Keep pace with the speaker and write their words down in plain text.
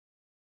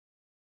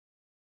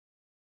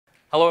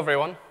Hello,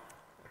 everyone.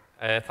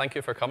 Thank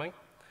you for coming.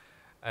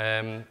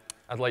 I'd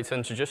like to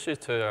introduce you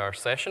to our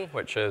session,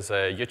 which is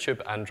YouTube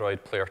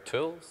Android Player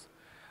Tools.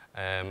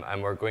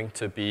 And we're going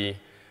to be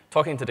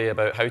talking today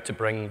about how to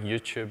bring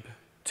YouTube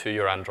to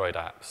your Android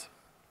apps.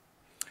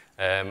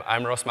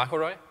 I'm Ross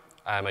McIlroy.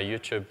 I'm a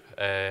YouTube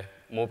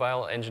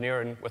mobile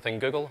engineer within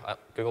Google at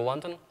Google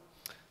London.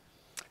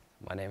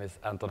 My name is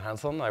Anton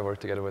Hansson. I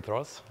work together with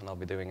Ross, and I'll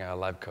be doing a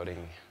live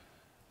coding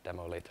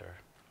demo later.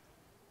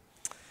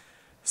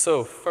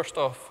 So first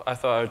off, I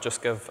thought I would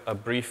just give a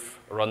brief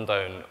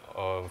rundown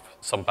of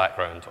some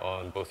background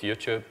on both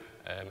YouTube,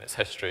 its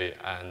history,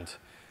 and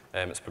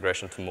its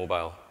progression to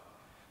mobile.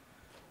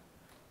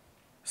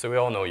 So we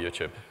all know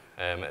YouTube.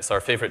 It's our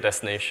favorite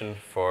destination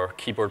for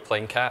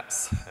keyboard-playing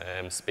cats,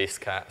 space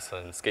cats,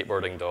 and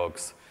skateboarding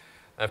dogs.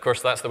 And of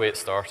course, that's the way it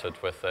started,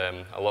 with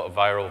a lot of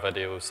viral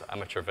videos,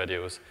 amateur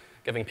videos,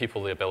 giving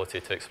people the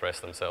ability to express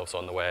themselves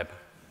on the web.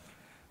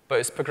 But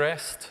it's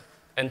progressed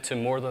into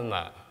more than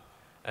that.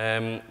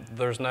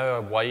 There's now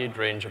a wide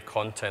range of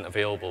content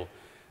available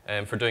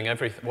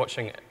for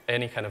watching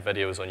any kind of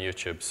videos on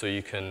YouTube. So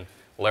you can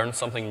learn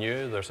something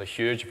new. There's a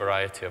huge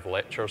variety of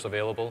lectures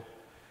available,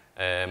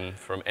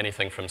 from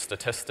anything from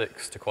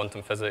statistics to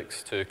quantum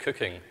physics to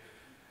cooking.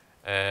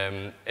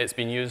 It's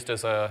been used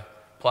as a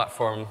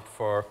platform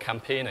for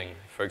campaigning,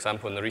 for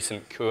example, in the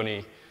recent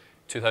Kony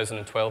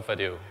 2012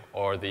 video,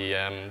 or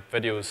the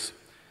videos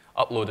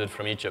uploaded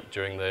from Egypt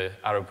during the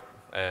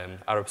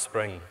Arab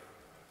Spring.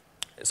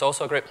 It's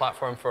also a great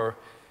platform for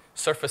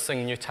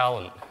surfacing new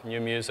talent, new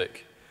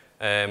music.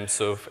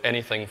 So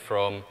anything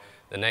from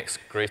the next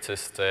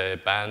greatest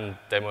band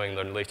demoing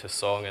their latest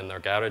song in their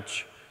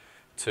garage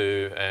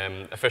to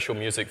official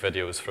music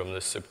videos from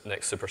the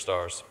next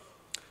superstars.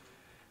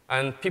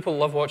 And people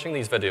love watching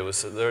these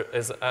videos. There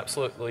is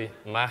absolutely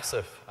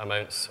massive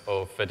amounts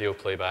of video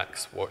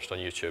playbacks watched on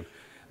YouTube.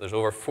 There's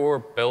over 4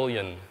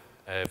 billion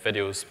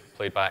videos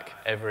played back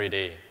every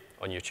day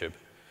on YouTube.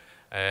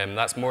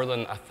 That's more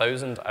than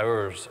 1,000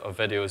 hours of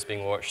videos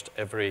being watched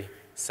every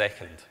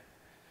second.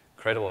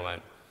 Incredible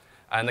amount.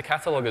 And the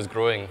catalog is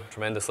growing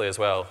tremendously as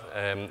well.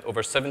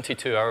 Over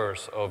 72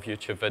 hours of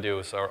YouTube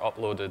videos are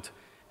uploaded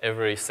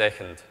every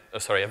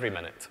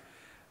minute.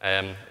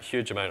 A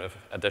huge amount of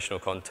additional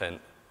content.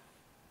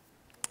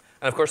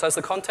 And of course, as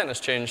the content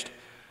has changed,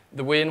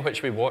 the way in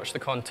which we watch the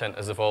content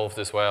has evolved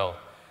as well.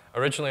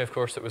 Originally, of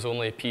course, it was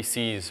only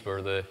PCs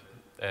were the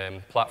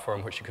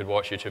platform which you could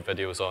watch YouTube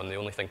videos on, the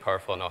only thing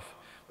powerful enough.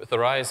 With the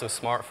rise of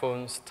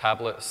smartphones,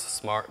 tablets,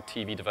 smart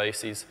TV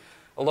devices,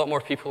 a lot more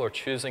people are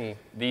choosing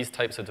these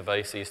types of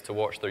devices to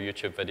watch their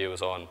YouTube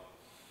videos on.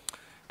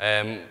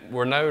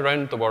 We're now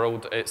around the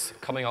world, it's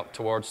coming up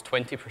towards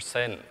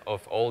 20%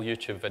 of all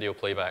YouTube video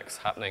playbacks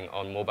happening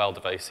on mobile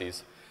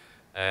devices.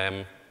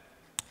 In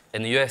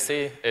the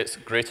USA, it's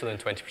greater than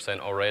 20%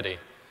 already.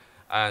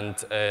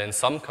 And in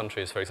some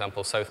countries, for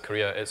example, South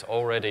Korea, it's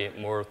already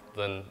more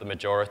than the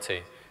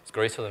majority. It's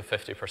greater than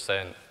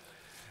 50%.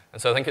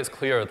 And so I think it's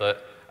clear that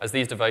as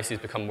these devices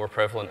become more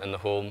prevalent in the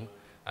home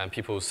and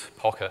people's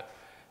pocket,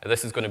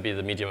 this is going to be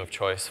the medium of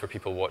choice for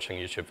people watching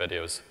YouTube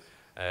videos.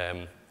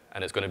 And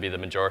it's going to be the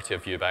majority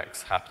of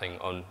viewbacks happening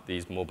on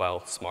these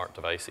mobile smart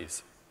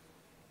devices.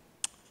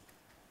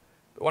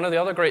 But one of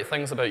the other great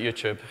things about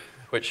YouTube,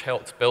 which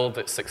helped build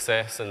its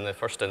success in the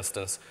first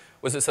instance,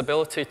 was its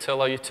ability to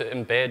allow you to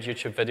embed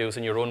YouTube videos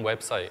in your own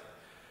website.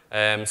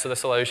 So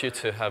this allows you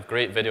to have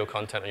great video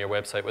content on your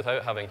website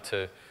without having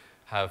to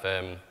have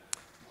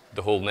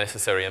the whole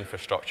necessary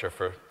infrastructure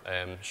for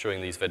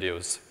showing these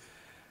videos.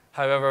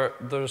 However,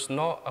 there's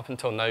not, up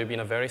until now, been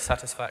a very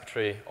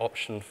satisfactory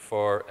option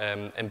for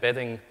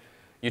embedding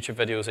YouTube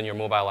videos in your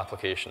mobile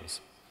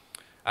applications.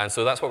 And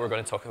so that's what we're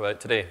going to talk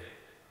about today.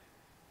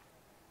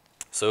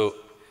 So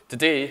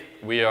today,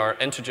 we are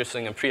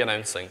introducing and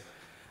pre-announcing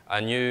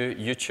a new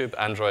YouTube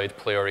Android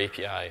Player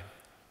API.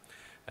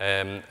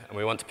 And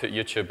we want to put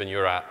YouTube in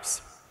your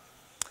apps.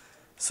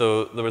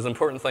 So there was an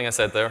important thing I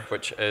said there,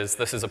 which is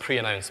this is a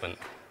pre-announcement.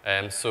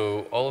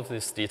 So all of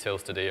these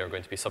details today are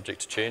going to be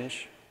subject to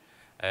change.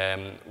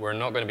 We're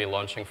not going to be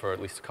launching for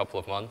at least a couple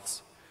of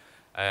months.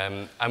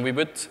 And we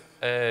would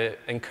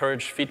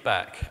encourage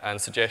feedback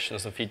and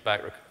suggestions and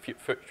feedback,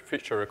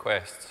 future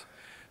requests.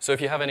 So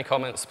if you have any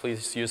comments,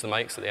 please use the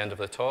mics at the end of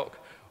the talk,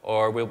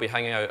 or we'll be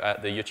hanging out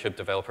at the YouTube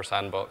Developer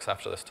Sandbox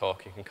after this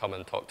talk. You can come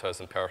and talk to us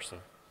in person.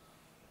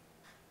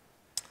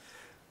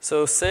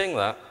 So saying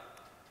that,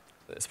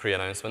 it's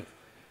pre-announcement,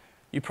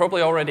 you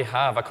probably already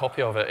have a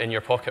copy of it in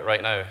your pocket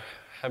right now.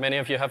 How many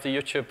of you have the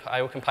YouTube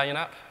I/O Companion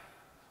app?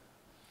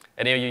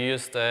 Any of you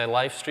used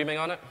live streaming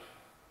on it?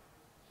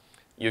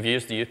 You've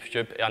used the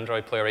YouTube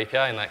Android Player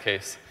API in that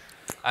case.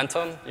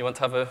 Anton, you want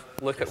to have a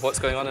look at what's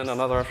going on in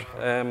another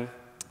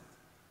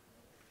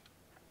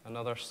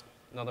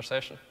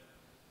session?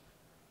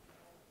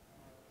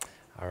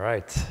 All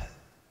right.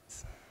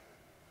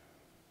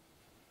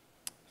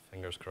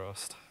 Fingers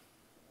crossed.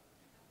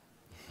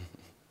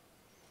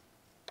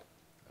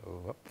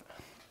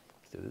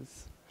 Let's do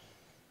this.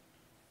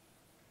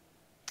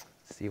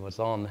 See what's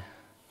on.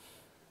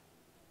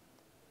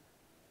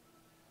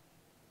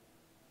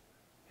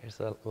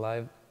 Here's a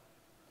live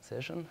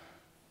session.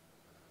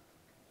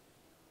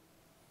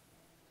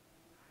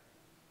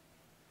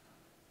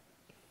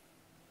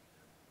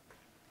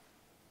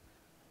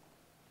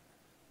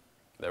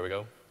 There we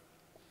go.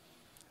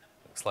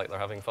 Looks like they're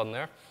having fun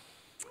there.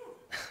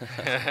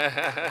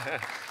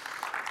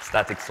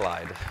 Static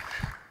slide.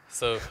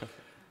 So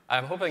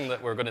I'm hoping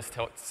that we're going to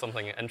talk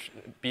something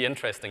be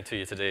interesting to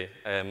you today,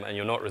 and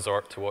you'll not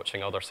resort to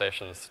watching other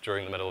sessions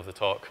during the middle of the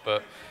talk.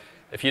 But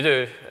if you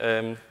do,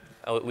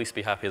 I'll at least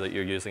be happy that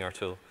you're using our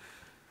tool.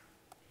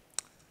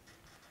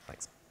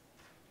 Thanks.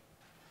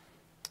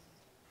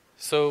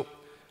 So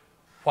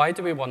why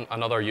do we want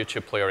another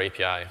YouTube Player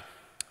API?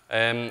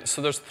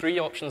 So there's 3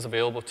 options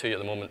available to you at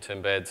the moment to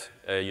embed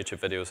YouTube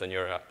videos in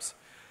your apps,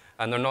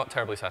 and they're not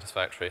terribly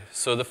satisfactory.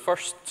 So the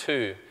first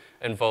 2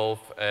 involve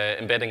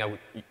embedding a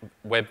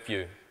web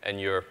view in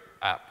your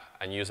app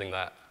and using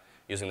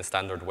the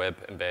standard web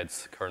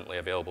embeds currently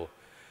available.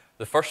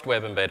 The first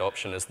web embed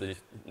option is the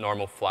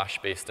normal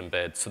Flash-based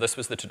embed. So this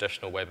was the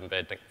traditional web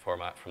embedding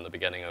format from the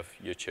beginning of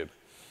YouTube.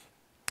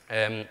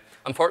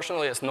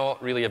 Unfortunately, it's not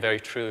really a very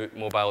true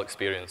mobile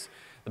experience.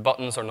 The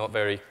buttons are not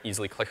very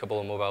easily clickable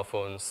on mobile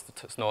phones.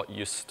 It's not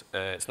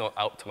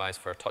optimized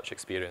for a touch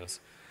experience.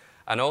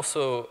 And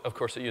also, of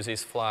course, it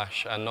uses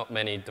Flash, and not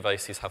many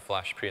devices have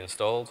Flash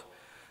pre-installed.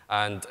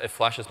 And if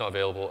Flash is not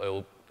available,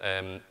 it'll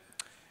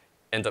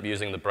end up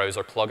using the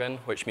browser plugin,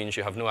 which means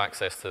you have no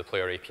access to the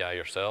Player API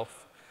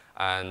yourself,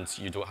 and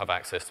you don't have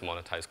access to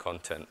monetized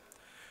content.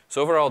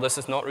 So overall, this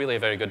is not really a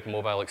very good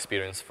mobile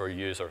experience for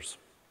users.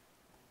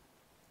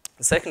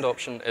 The second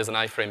option is an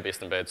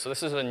iframe-based embed. So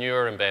this is a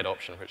newer embed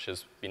option, which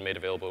has been made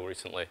available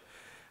recently.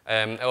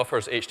 It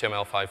offers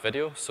HTML5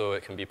 video, so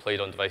it can be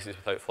played on devices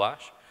without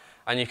Flash.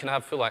 And you can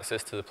have full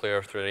access to the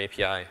player through an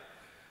API.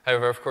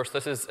 However, of course,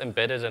 this is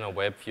embedded in a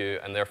web view,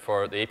 and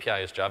therefore the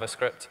API is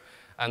JavaScript.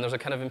 And there's a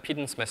kind of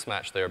impedance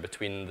mismatch there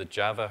between the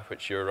Java,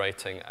 which you're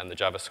writing, and the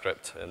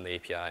JavaScript in the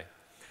API.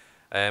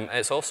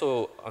 It's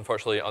also,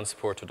 unfortunately,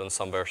 unsupported on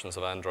some versions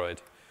of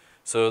Android.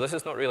 So this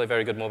is not really a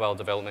very good mobile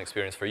development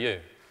experience for you.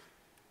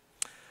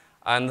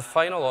 And the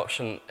final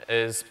option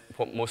is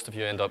what most of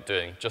you end up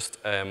doing, just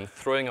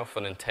throwing off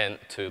an intent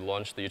to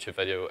launch the YouTube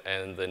video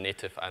in the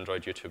native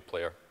Android YouTube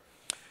player.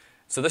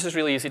 So this is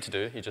really easy to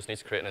do. You just need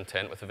to create an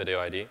intent with the video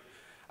ID,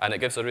 and it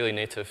gives a really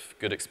native,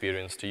 good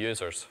experience to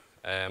users.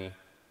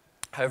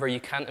 However, you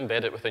can't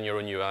embed it within your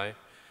own UI,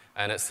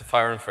 and it's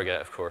fire and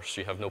forget, of course.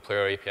 You have no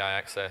Player API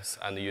access,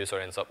 and the user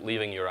ends up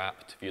leaving your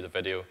app to view the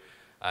video,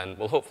 and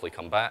will hopefully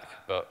come back,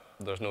 but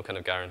there's no kind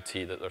of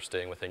guarantee that they're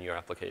staying within your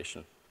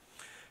application.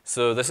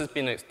 So this has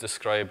been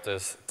described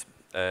as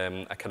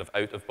a kind of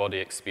out-of-body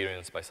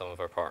experience by some of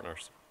our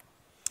partners.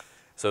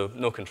 So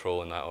no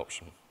control in that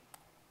option.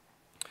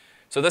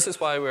 So this is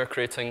why we're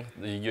creating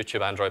the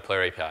YouTube Android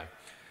Player API.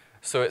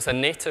 So it's a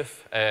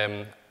native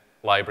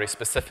library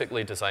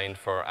specifically designed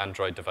for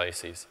Android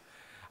devices.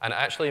 And it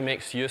actually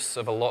makes use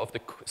of a lot of the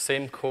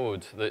same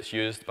code that's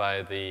used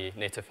by the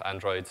native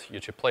Android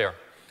YouTube player.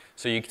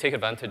 So you take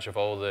advantage of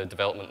all the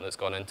development that's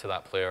gone into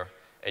that player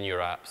in your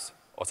apps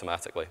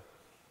automatically.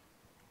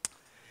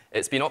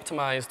 It's been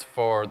optimized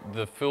for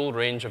the full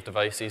range of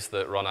devices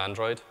that run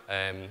Android,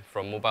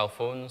 from mobile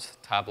phones,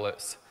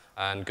 tablets,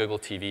 and Google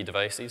TV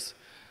devices.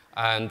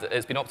 And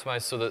it's been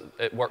optimized so that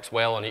it works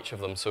well on each of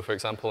them. So for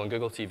example, on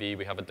Google TV,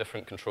 we have a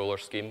different controller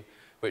scheme,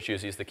 which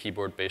uses the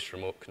keyboard-based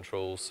remote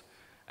controls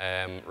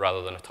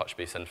rather than a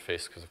touch-based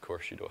interface, because of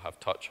course you don't have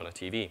touch on a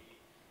TV.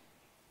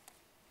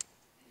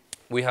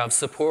 We have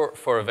support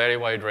for a very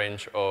wide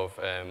range of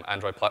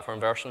Android platform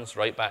versions,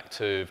 right back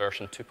to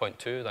version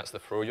 2.2, that's the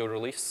Froyo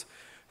release,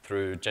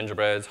 through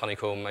Gingerbread,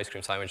 Honeycomb, Ice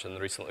Cream Sandwich, and the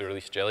recently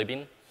released Jelly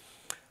Bean.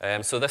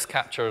 So this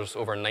captures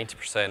over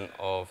 90%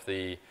 of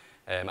the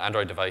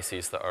Android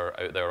devices that are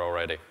out there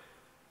already.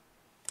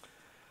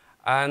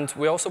 And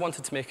we also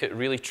wanted to make it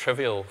really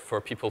trivial for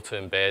people to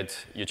embed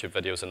YouTube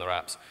videos in their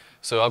apps.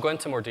 So I'll go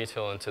into more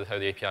detail into how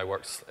the API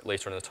works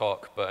later in the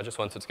talk, but I just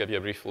wanted to give you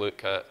a brief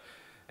look at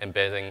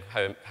embedding,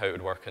 how it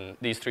would work. And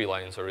these 3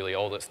 lines are really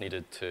all that's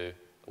needed to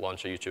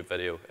launch a YouTube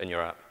video in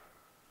your app.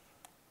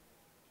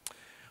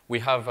 We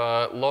have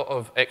a lot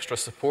of extra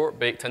support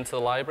baked into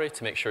the library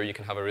to make sure you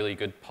can have a really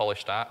good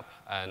polished app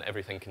and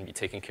everything can be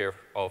taken care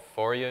of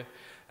for you.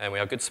 And we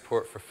have good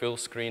support for full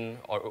screen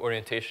or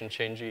orientation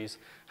changes,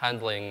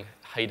 handling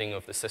hiding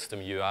of the system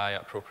UI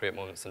at appropriate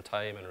moments in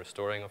time and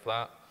restoring of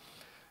that.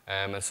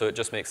 And so it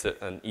just makes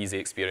it an easy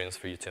experience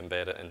for you to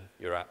embed it in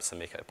your apps and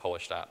make it a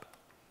polished app.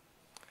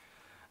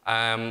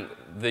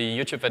 The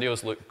YouTube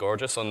videos look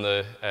gorgeous on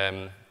the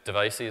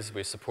devices.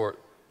 We support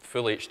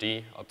full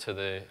HD up to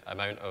the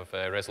amount of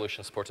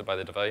resolution supported by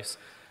the device.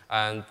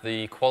 And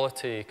the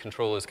quality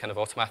control is kind of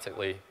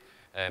automatically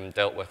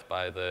dealt with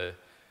by the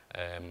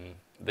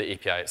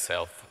API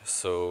itself.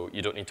 So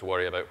you don't need to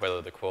worry about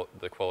whether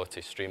the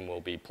quality stream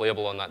will be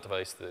playable on that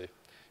device. The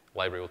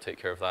library will take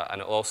care of that.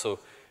 And it will also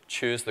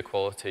choose the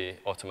quality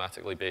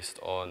automatically based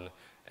on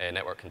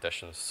network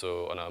conditions.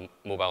 So on a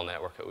mobile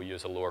network, it will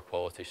use a lower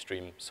quality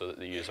stream so that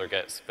the user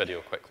gets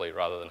video quickly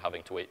rather than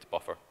having to wait to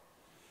buffer.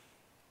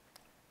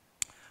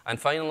 And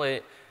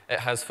finally, it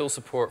has full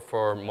support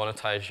for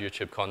monetized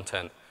YouTube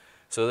content.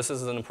 So this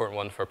is an important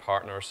one for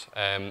partners.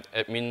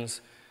 It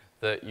means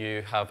that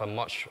you have a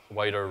much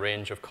wider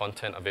range of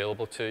content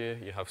available to you.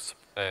 You have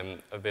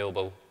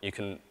you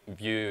can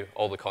view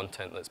all the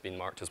content that's been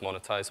marked as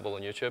monetizable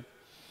on YouTube.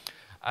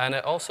 And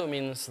it also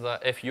means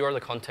that if you're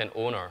the content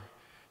owner,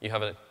 you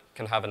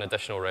can have an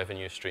additional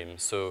revenue stream.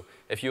 So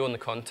if you own the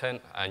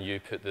content and you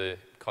put the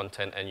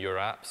content in your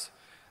apps,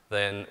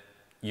 then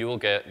you will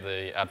get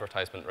the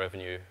advertisement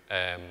revenue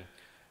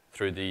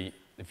through the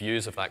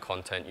views of that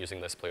content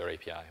using this player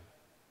API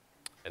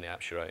in the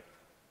apps you write.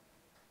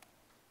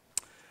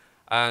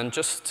 And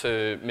just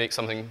to make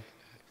something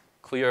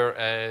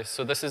clear,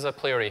 so this is a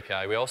player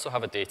API. We also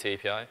have a data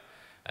API.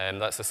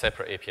 That's a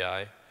separate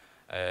API.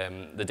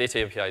 The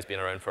data API has been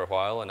around for a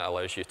while, and it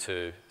allows you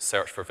to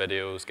search for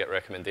videos, get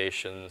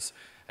recommendations,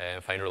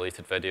 find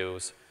related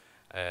videos,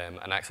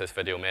 and access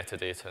video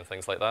metadata and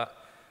things like that.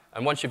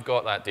 And once you've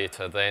got that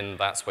data, then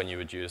that's when you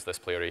would use this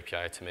player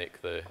API to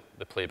make the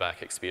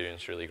playback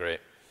experience really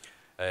great.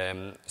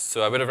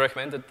 So I would have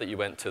recommended that you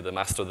went to the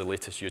Master the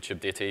Latest YouTube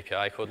Data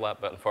API Code Lab,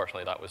 but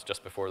unfortunately that was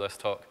just before this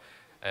talk.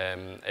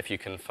 If you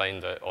can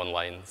find it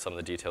online, some of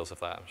the details of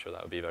that, I'm sure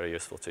that would be very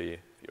useful to you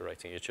if you're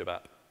writing a YouTube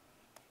app.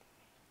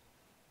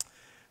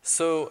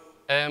 So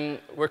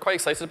we're quite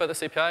excited about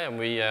this API, and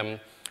we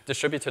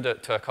distributed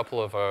it to a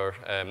couple of our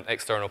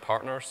external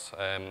partners.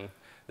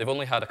 They've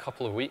only had a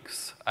couple of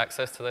weeks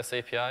access to this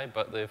API,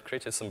 but they've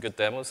created some good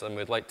demos, and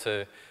we'd like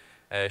to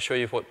show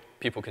you what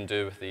people can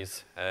do with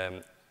these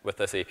with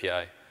this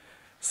API.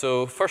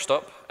 So first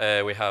up,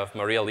 we have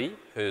Maria Lee,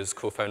 who's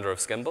co-founder of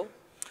Skimble,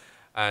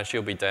 and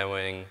she'll be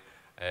demoing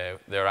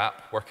their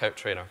app, Workout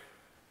Trainer.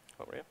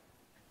 Oh, Maria.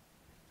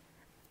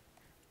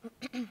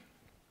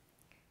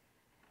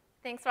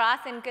 Thanks, Ross,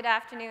 and good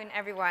afternoon,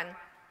 everyone.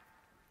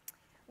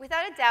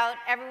 Without a doubt,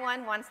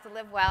 everyone wants to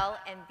live well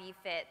and be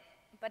fit,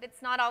 but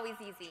it's not always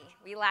easy.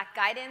 We lack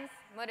guidance,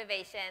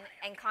 motivation,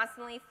 and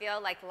constantly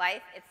feel like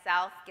life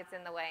itself gets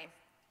in the way.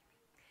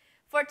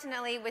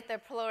 Fortunately, with the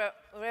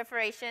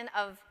proliferation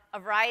of a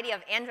variety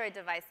of Android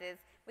devices,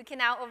 we can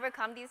now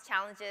overcome these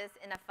challenges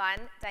in a fun,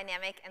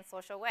 dynamic, and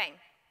social way.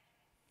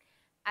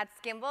 At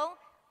Skimble,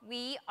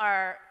 we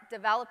are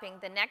developing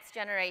the next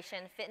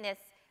generation fitness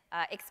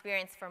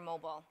experience for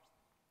mobile.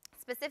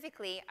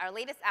 Specifically, our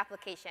latest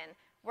application,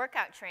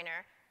 Workout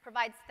Trainer,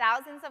 provides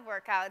thousands of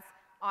workouts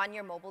on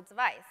your mobile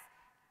device.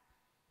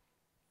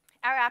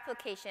 Our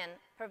application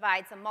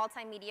provides a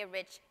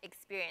multimedia-rich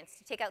experience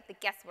to take out the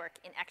guesswork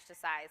in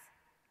exercise.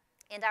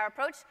 And our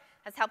approach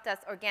has helped us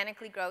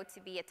organically grow to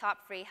be a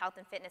top free health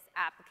and fitness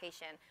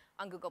application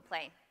on Google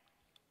Play.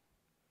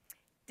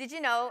 Did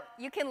you know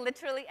you can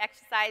literally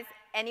exercise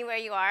anywhere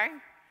you are?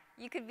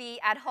 You could be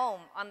at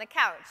home, on the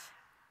couch,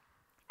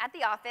 at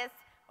the office,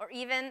 or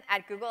even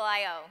at Google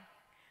I/O.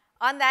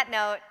 On that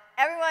note,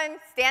 everyone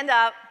stand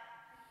up,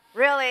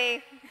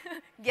 really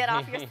get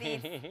off your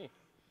seats,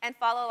 and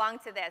follow along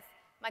to this.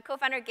 My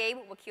co-founder Gabe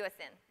will cue us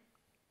in.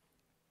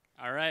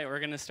 All right, we're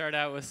going to start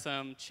out with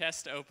some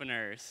chest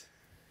openers.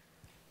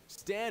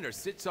 Stand or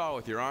sit tall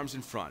with your arms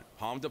in front,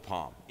 palm to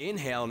palm.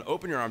 Inhale and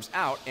open your arms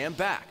out and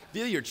back.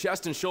 Feel your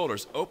chest and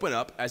shoulders open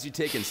up as you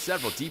take in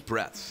several deep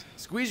breaths.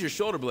 Squeeze your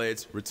shoulder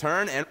blades,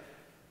 return, and...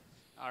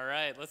 All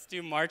right, let's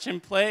do march in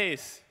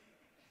place.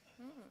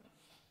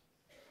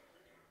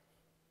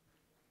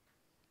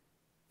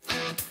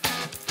 Stand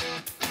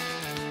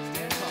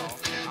tall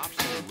and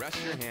optionally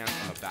rest your hands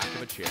on the back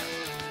of a chair.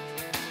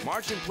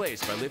 March in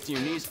place by lifting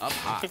your knees up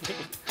high.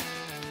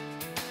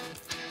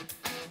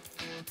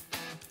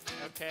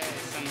 Okay,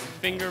 some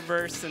finger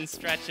bursts and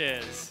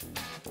stretches.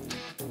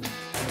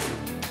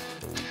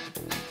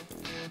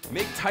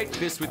 Make tight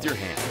fists with your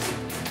hands.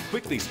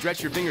 Quickly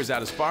stretch your fingers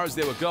out as far as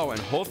they will go and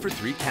hold for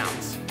 3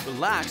 counts.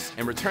 Relax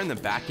and return them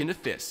back into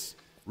fists.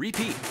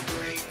 Repeat.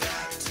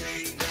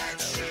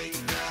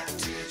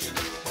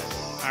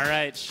 All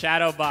right,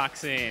 shadow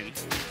boxing.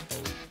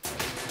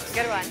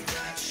 Good one.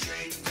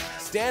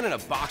 Stand in a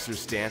boxer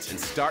stance and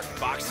start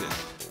boxing.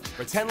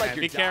 Pretend like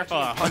you're be careful.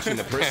 dodging and punching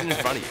the person in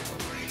front of you.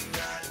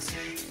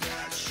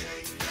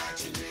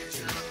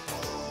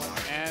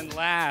 And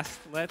last,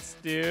 let's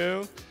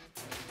do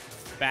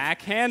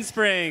back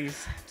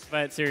handsprings.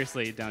 But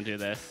seriously, don't do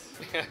this.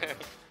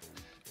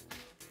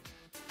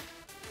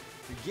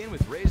 Begin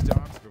with raised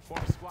arms to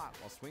perform a squat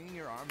while swinging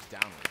your arms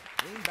downward.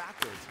 Lean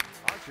backwards,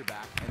 arch your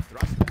back, and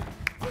thrust back.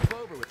 Flip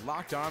over with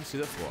locked arms to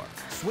the floor.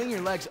 Swing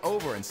your legs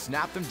over and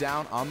snap them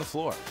down on the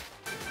floor.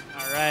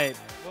 All right.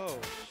 Whoa.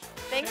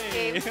 Thanks,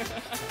 Hey. Gabe.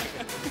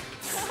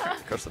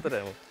 Curse of the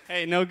demo.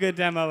 Hey, no good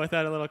demo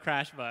without a little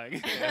crash bug. You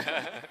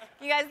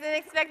guys didn't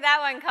expect that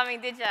one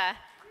coming, did ya?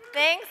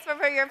 Thanks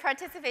for your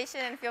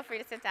participation, and feel free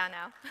to sit down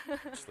now.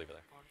 Just leave it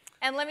there.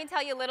 And let me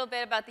tell you a little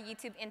bit about the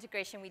YouTube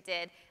integration we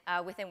did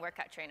within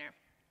Workout Trainer.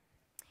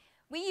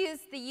 We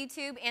used the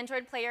YouTube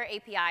Android Player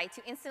API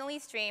to instantly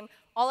stream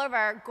all of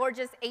our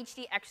gorgeous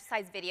HD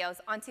exercise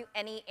videos onto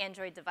any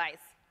Android device.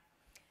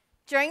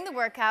 During the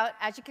workout,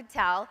 as you could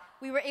tell,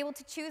 we were able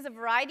to choose a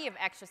variety of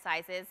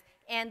exercises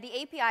and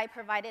the API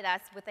provided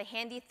us with a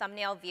handy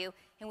thumbnail view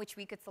in which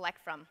we could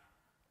select from.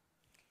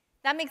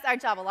 That makes our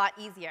job a lot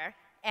easier,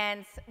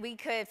 and we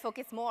could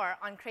focus more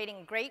on creating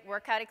a great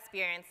workout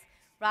experience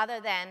rather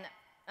than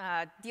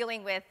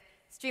dealing with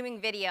streaming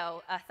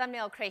video,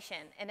 thumbnail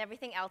creation, and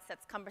everything else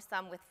that's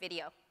cumbersome with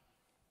video.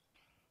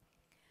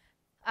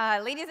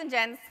 Ladies and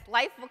gents,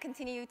 life will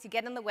continue to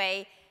get in the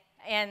way,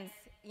 and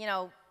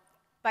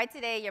by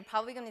today, you're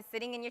probably going to be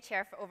sitting in your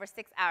chair for over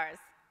 6 hours.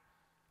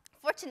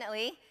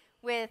 Fortunately,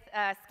 with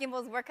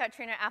Skimbo's Workout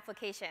Trainer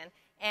application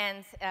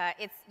and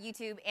its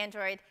YouTube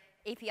Android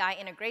API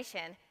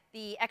integration,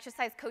 the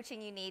exercise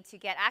coaching you need to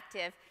get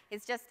active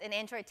is just an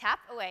Android tap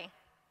away.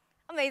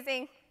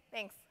 Amazing.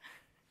 Thanks.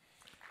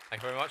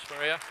 Thank you very much,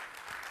 Maria.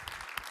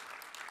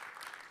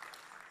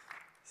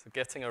 So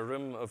getting a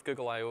room of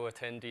Google I/O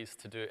attendees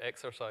to do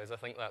exercise, I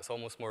think that's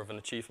almost more of an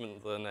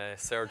achievement than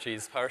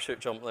Sergey's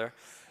parachute jump there.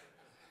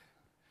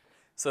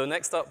 So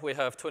next up, we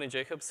have Tony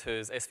Jacobs,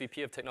 who's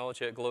SVP of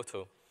Technology at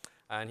Gloto,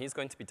 and he's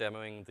going to be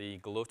demoing the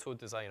Gloto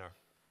Designer.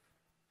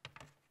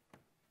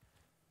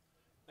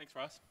 Thanks,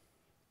 Ross.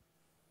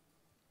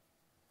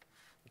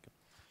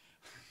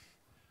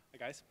 Hi,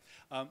 guys.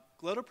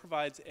 Gloto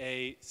provides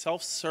a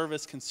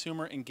self-service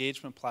consumer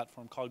engagement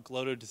platform called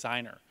Gloto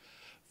Designer.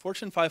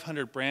 Fortune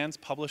 500 brands,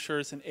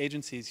 publishers, and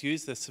agencies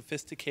use this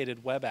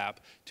sophisticated web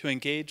app to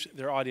engage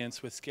their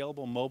audience with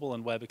scalable mobile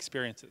and web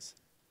experiences.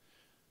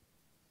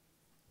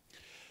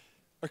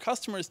 Our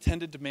customers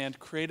tend to demand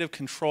creative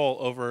control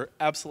over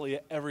absolutely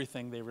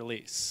everything they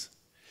release.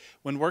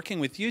 When working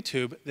with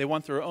YouTube, they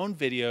want their own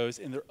videos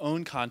in their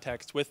own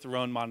context with their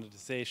own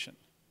monetization.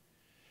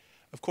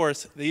 Of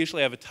course, they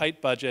usually have a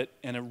tight budget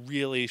and a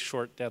really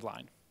short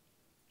deadline.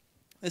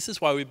 This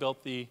is why we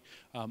built the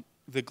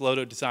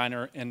Gloto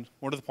Designer, and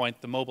more to the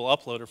point, the mobile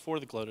uploader for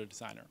the Gloto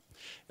Designer.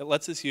 It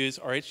lets us use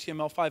our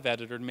HTML5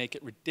 editor to make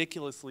it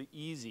ridiculously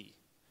easy,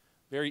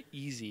 very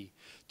easy,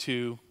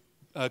 to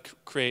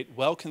create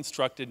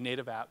well-constructed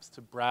native apps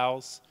to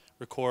browse,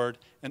 record,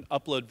 and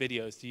upload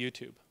videos to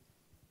YouTube.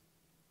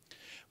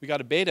 We got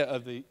a beta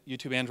of the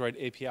YouTube Android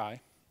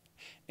API,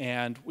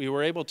 and we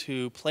were able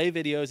to play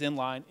videos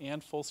inline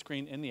and full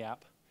screen in the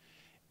app,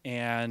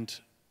 and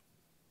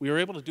we were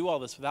able to do all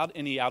this without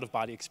any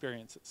out-of-body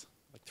experiences.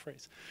 Like the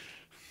phrase.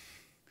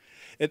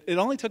 It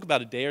only took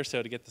about a day or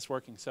so to get this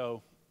working,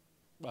 so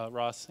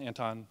Ross,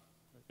 Anton,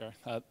 good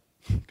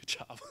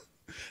job.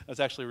 That was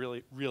actually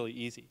really, really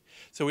easy.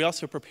 So we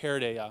also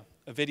prepared a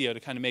video to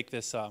kind of make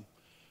this a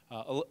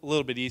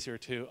little bit easier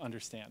to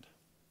understand.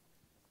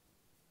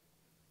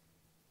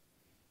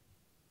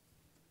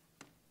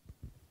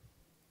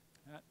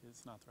 That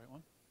is not the right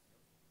one.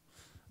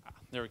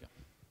 There we go.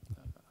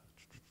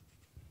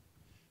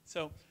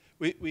 So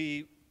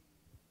we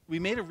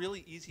made a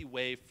really easy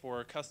way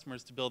for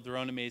customers to build their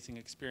own amazing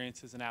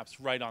experiences and apps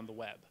right on the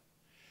web.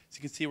 So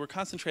you can see we're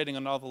concentrating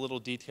on all the little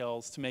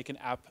details to make an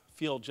app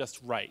feel just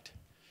right.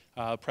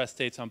 Press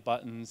states on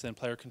buttons and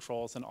player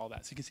controls and all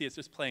that. So you can see it's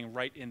just playing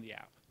right in the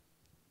app.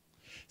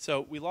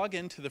 So we log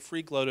into the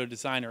free Gloto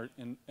Designer,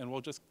 and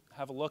we'll just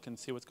have a look and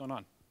see what's going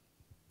on.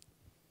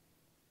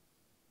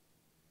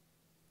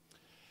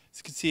 So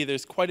you can see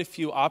there's quite a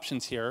few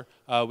options here.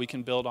 We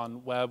can build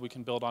on web, we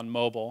can build on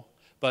mobile.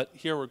 But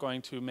here we're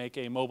going to make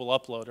a mobile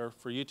uploader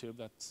for YouTube.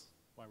 That's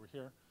why we're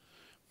here.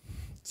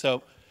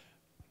 So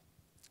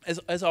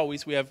as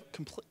always, we have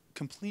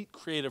complete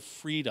creative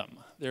freedom.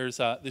 There's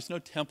no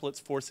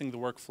templates forcing the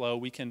workflow.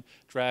 We can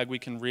drag, we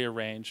can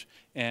rearrange,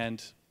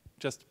 and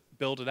just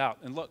build it out.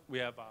 And look, we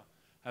have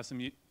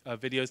some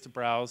videos to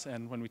browse,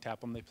 and when we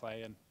tap them, they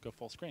play and go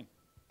full screen.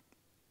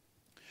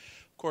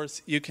 Of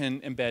course, you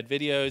can embed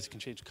videos, you can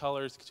change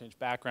colors, you can change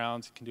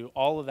backgrounds, you can do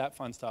all of that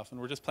fun stuff.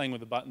 And we're just playing with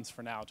the buttons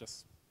for now,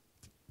 just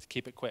to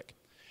keep it quick.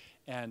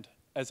 And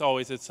as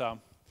always, it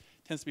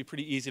tends to be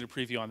pretty easy to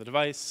preview on the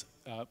device.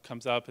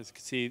 Comes up, as you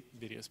can see,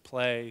 videos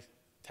play,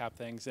 tap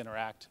things,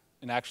 interact,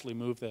 and actually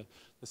move the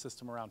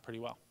system around pretty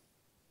well.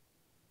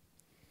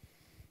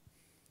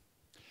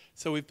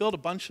 So we've built a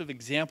bunch of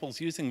examples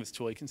using this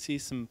tool. You can see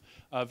some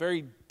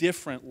very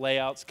different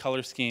layouts,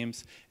 color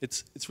schemes.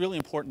 It's really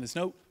important. There's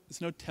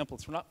no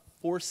templates. We're not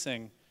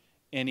forcing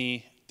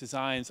any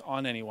designs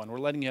on anyone. We're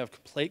letting you have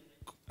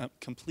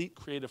complete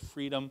creative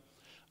freedom.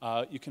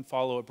 You can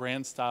follow a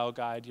brand style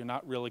guide. You're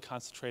not really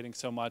concentrating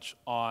so much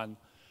on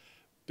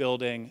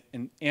building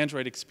an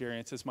Android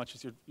experience as much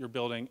as you're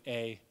building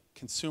a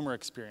consumer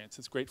experience.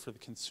 It's great for the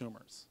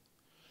consumers.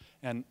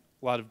 And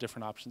a lot of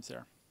different options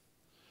there.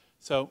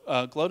 So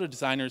Gloto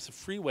Designer is a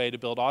free way to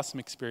build awesome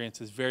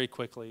experiences very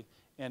quickly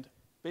and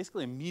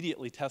basically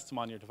immediately test them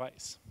on your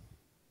device.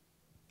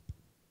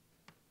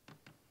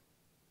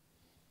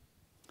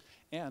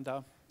 And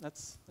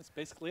that's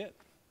basically it.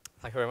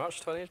 Thank you very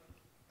much, Tony.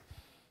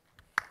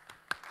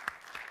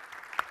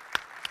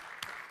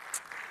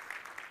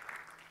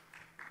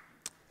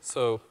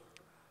 So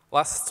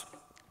last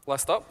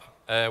up,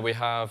 we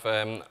have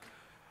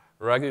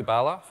Raghu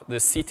Bala, the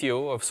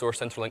CTO of Source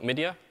Interlink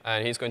Media,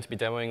 and he's going to be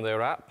demoing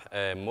their app,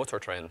 Motor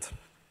Trend.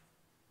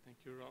 Thank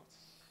you, Ross.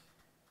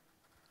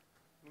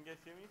 Can you guys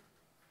hear me?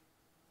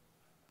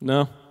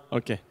 No?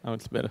 Okay, now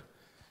it's better.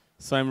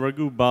 So I'm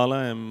Raghu Bala.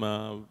 I'm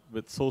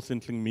with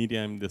SourceIntling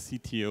Media. I'm the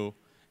CTO.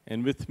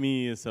 And with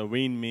me is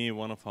Wayne May,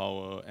 one of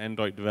our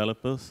Android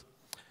developers.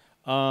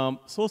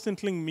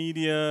 SourceIntling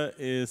Media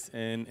is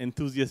an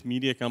enthusiast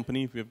media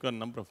company. We've got a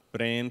number of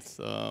brands,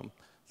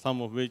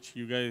 some of which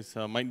you guys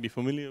might be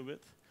familiar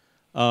with.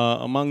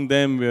 Among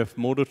them, we have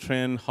Motor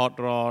Trend, Hot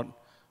Rod,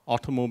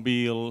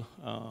 Automobile,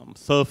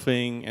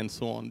 Surfing, and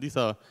so on. These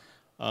are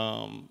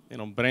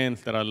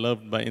brands that are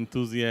loved by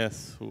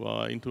enthusiasts who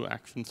are into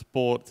action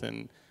sports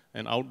and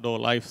outdoor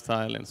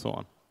lifestyle and so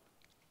on.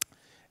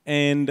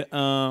 And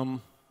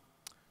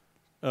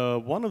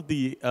one of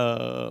the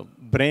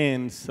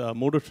brands,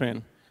 Motor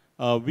Trend,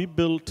 we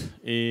built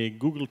a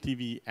Google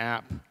TV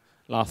app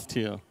last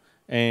year.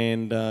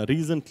 And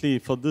recently,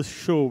 for this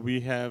show,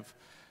 we have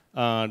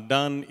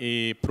done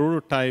a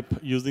prototype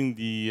using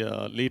the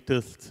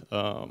latest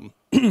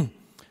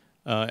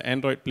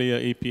Android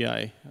Player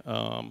API,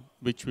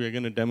 which we are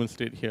going to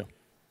demonstrate here.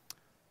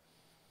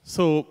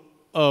 So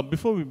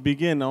before we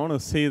begin, I want to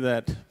say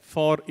that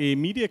for a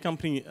media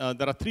company,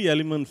 there are 3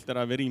 elements that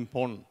are very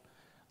important.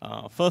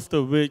 First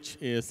of which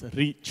is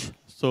reach.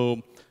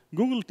 So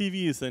Google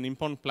TV is an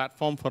important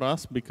platform for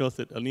us because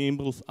it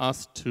enables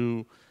us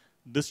to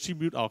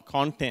distribute our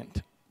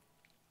content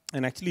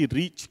and actually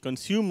reach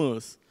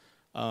consumers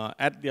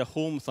at their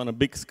homes on a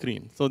big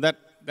screen. So that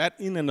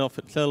in and of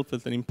itself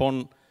is an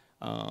important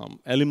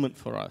element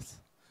for us.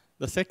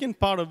 The second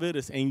part of it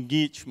is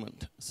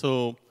engagement.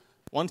 So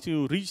once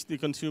you reach the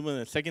consumer,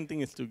 the second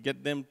thing is to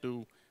get them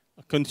to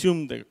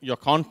consume your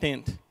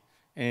content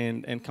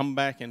and come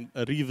back and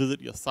revisit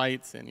your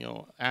sites and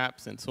your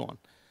apps and so on.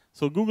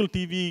 So Google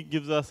TV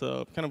gives us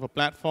a kind of a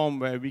platform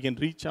where we can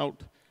reach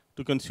out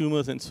to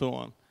consumers and so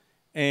on,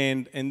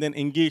 and then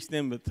engage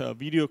them with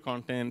video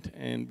content,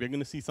 and we're going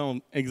to see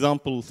some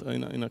examples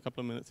in a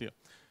couple of minutes here.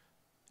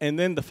 And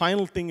then the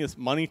final thing is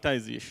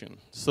monetization.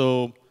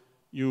 So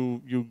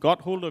you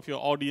got hold of your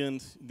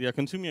audience, they are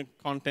consuming your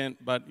content,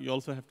 but you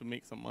also have to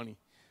make some money.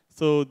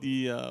 So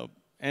the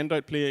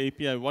Android Player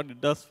API, what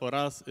it does for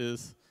us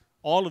is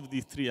all of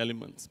these 3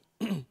 elements.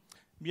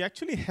 We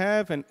actually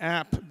have an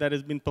app that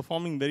has been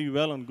performing very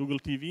well on Google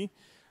TV.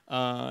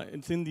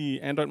 It's in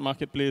the Android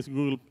marketplace,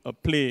 Google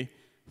Play,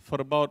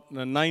 for about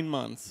 9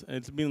 months.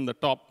 It's been in the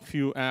top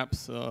few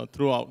apps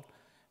throughout.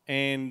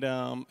 And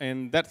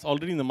that's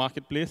already in the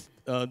marketplace.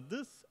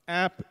 This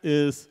app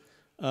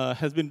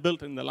has been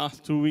built in the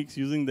last 2 weeks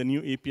using the new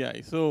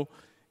API. So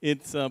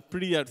it's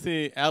pretty, I'd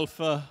say,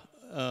 alpha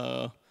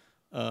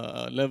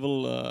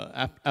level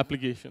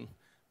application.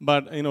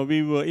 But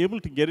we were able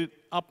to get it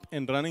up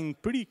and running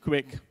pretty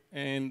quick,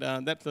 and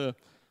that's a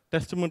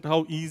testament to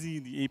how easy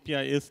the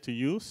API is to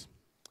use.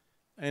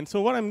 And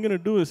so what I'm going to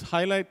do is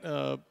highlight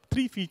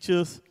 3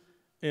 features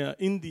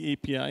in the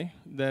API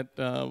that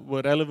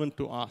were relevant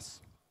to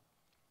us.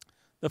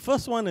 The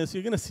first one is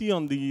you're going to see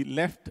on the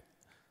left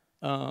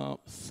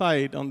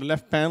side, on the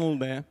left panel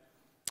there,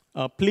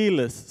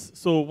 playlists.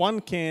 So one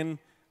can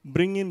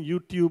bring in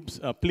YouTube's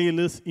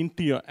playlist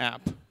into your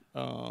app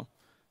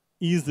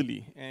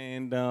easily.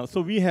 And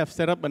so we have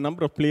set up a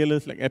number of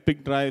playlists like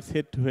Epic Drives,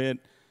 Head-to-Head,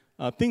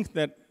 things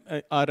that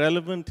are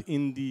relevant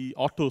in the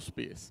auto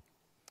space.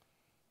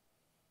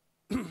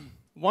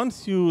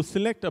 Once you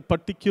select a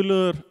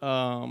particular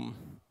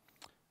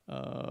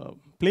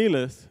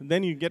playlist,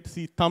 then you get to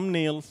see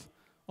thumbnails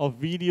of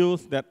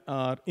videos that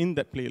are in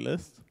that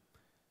playlist.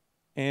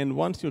 And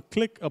once you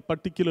click a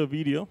particular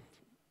video,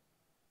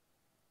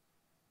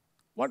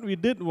 what we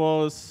did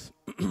was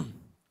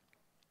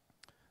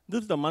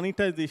this is the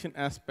monetization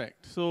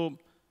aspect. So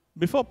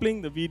before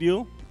playing the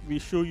video, we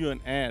show you an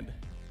ad.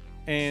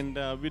 And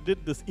we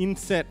did this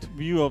inset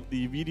view of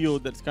the video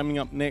that's coming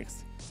up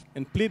next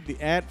and played the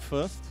ad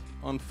first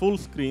on full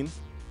screen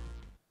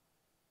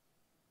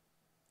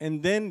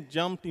and then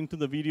jumped into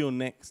the video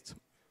next.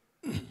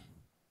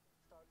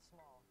 Start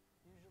small,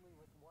 usually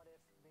with what if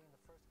being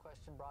the first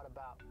question brought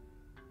about.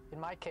 In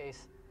my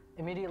case,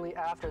 immediately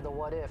after the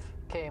what if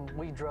came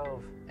We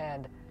Drove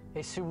and a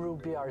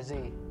Subaru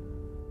BRZ.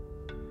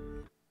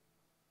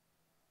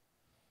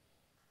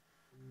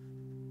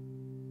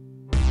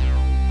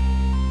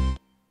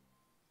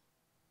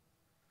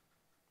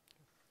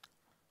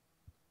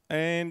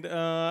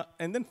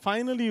 And then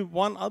finally,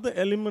 one other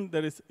element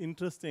that is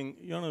interesting,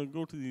 you want to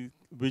go to the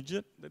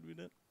widget that we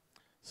did.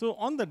 So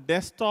on the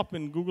desktop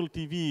in Google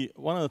TV,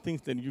 one of the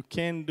things that you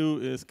can do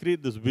is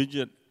create this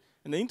widget.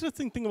 And the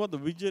interesting thing about the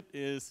widget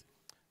is,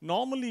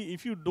 normally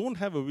if you don't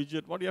have a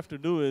widget, what you have to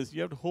do is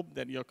you have to hope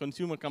that your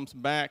consumer comes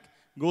back,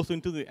 goes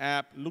into the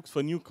app, looks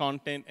for new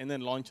content, and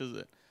then launch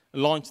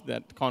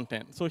that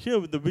content. So here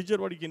with the widget,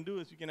 what you can do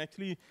is you can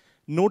actually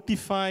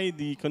notify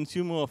the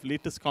consumer of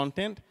latest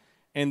content.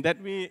 And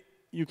that way,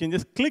 you can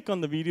just click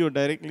on the video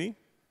directly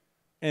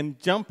and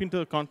jump into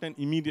the content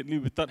immediately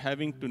without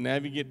having to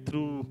navigate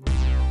through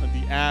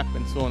the app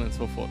and so on and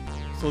so forth.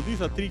 So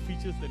these are 3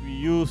 features that we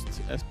used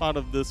as part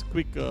of this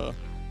quick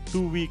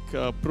 2-week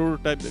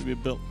prototype that we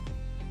built.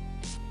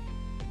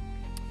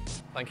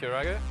 Thank you,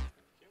 Raghu.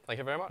 Thank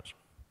you very much.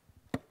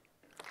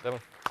 Demo.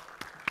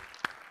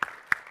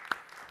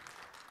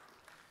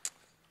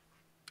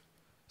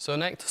 So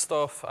next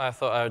off, I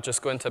thought I would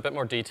just go into a bit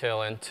more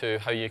detail into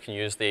how you can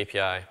use the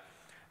API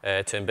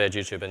to embed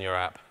YouTube in your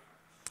app.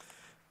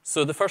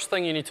 So the first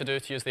thing you need to do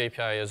to use the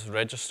API is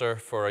register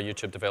for a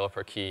YouTube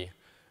developer key.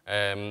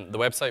 The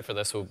website for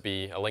this will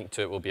be, a link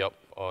to it will be up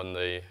on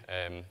the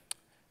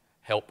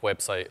help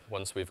website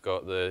once we've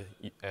got the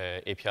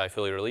API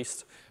fully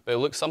released. But it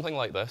looks something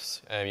like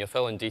this. You'll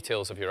fill in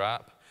details of your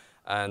app,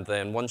 and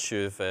then once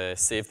you've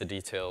saved the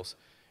details,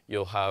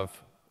 you'll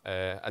have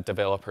a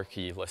developer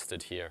key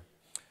listed here.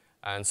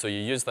 And so you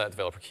use that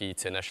developer key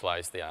to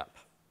initialize the app.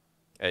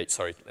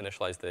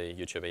 Initialize the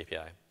YouTube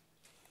API.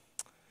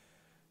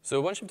 So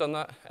once you've done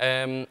that,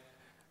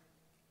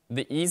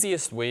 the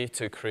easiest way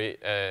to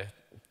create,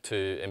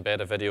 to embed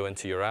a video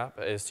into your app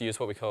is to use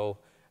what we call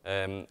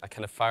a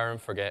kind of fire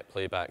and forget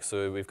playback.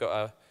 So we've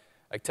got an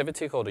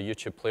activity called a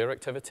YouTube player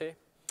activity,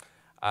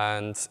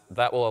 and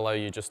that will allow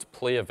you just to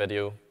play a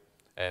video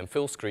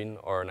full screen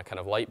or in a kind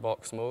of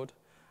lightbox mode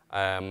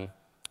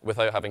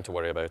without having to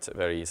worry about it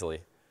very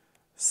easily.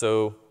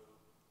 So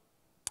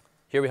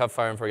here we have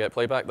fire and forget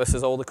playback. This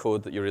is all the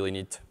code that you really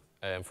need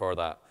for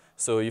that.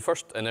 So you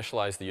first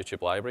initialize the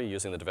YouTube library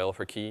using the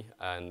developer key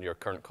and your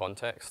current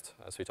context,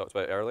 as we talked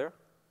about earlier.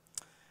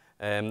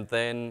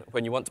 Then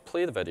when you want to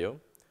play the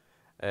video,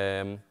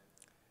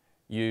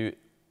 you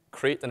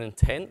create an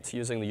intent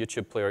using the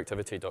YouTube player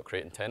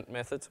activity.createIntent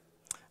method,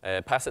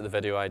 pass it the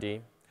video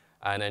ID,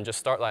 and then just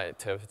start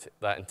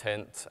that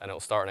intent, and it'll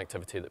start an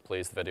activity that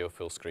plays the video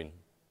full screen.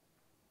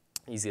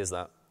 Easy as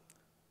that.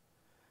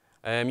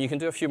 You can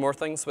do a few more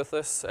things with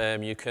this.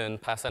 You can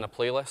pass in a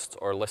playlist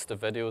or list of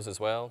videos as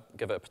well,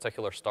 give it a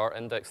particular start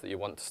index that you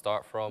want to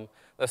start from.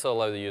 This will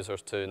allow the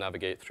users to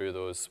navigate through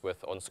those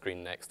with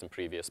on-screen next and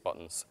previous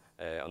buttons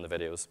on the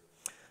videos.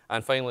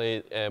 And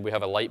finally, we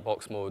have a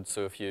lightbox mode,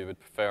 so if you would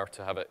prefer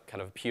to have it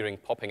kind of appearing,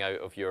 popping out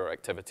of your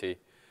activity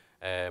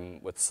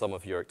with some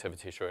of your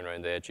activity showing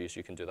around the edges,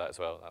 you can do that as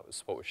well. That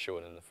was what was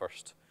shown in the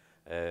first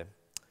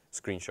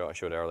screenshot I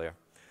showed earlier.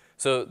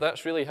 So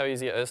that's really how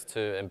easy it is to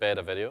embed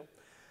a video.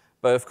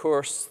 But of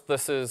course,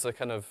 this is a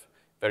kind of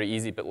very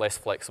easy but less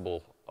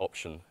flexible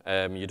option.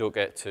 You don't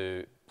get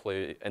to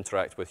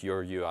interact with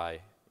your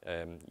UI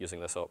using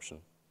this option.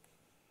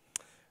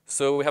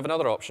 So we have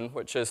another option,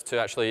 which is to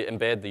actually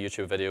embed the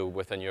YouTube video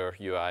within your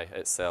UI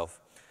itself.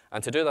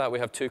 And to do that, we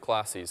have two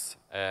classes.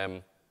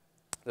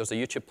 There's a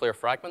YouTube player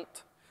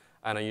fragment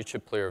and a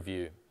YouTube player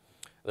view.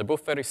 They're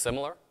both very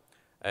similar,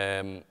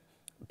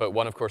 but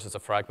one, of course, is a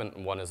fragment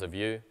and one is a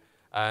view.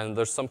 And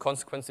there's some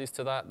consequences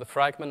to that. The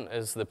fragment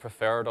is the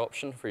preferred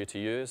option for you to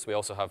use. We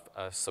also have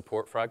a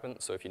support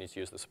fragment, so if you need to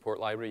use the support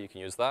library, you can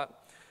use that.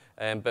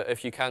 But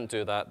if you can't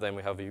do that, then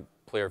we have a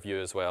player view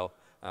as well,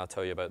 and I'll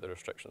tell you about the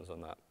restrictions on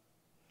that.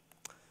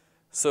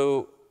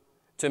 So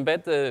to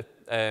embed the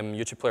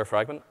YouTube player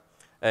fragment,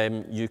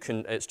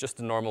 it's just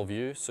a normal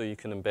view, so you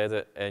can embed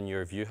it in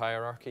your view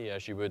hierarchy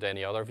as you would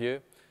any other view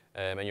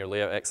in your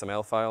layout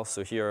XML file.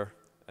 So here,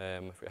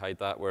 if we hide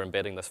that, we're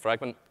embedding this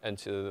fragment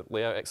into the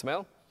layout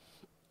XML.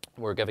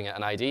 We're giving it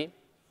an ID.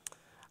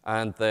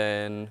 And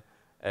then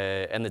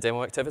in the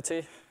demo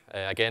activity,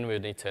 again, we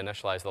would need to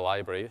initialize the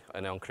library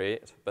and on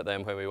create. But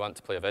then when we want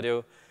to play a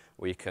video,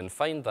 we can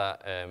find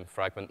that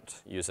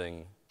fragment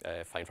using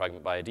find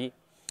fragment by ID,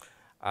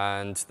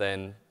 and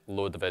then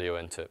load the video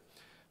into it.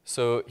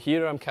 So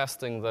here I'm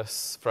casting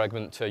this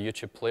fragment to a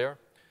YouTube player.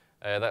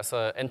 That's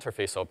an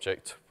interface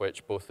object,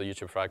 which both the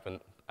YouTube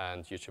fragment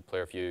and YouTube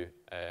player view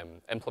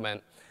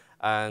implement.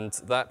 And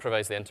that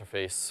provides the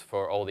interface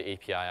for all the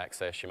API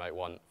access you might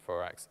want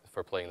for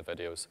playing the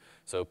videos.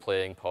 So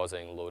playing,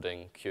 pausing,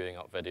 loading, queuing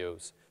up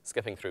videos,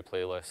 skipping through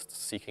playlists,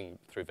 seeking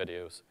through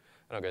videos.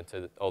 I'm not going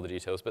into all the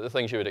details, but the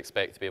things you would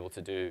expect to be able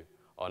to do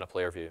on a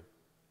player view.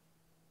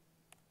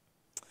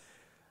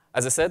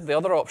 As I said, the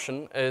other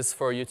option is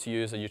for you to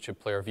use a YouTube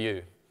player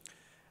view.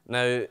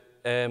 Now,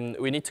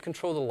 we need to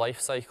control the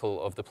life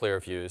cycle of the player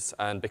views,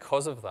 and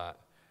because of that,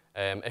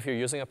 if you're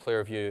using a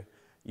player view,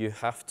 you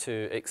have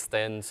to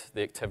extend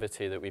the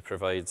activity that we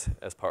provide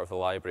as part of the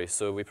library.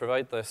 So we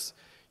provide this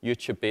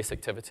YouTube base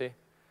activity,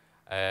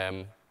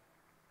 and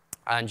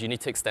you need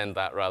to extend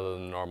that rather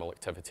than the normal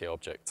activity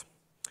object.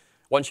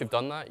 Once you've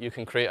done that, you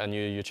can create a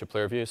new YouTube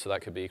player view, so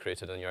that could be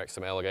created in your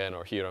XML again,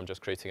 or here I'm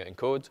just creating it in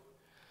code.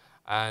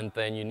 And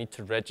then you need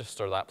to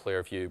register that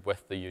player view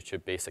with the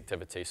YouTube base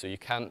activity. So you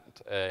can't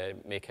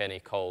make any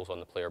calls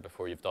on the player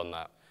before you've done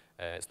that.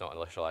 It's not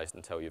initialized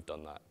until you've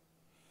done that.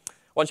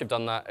 Once you've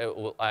done that, it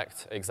will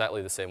act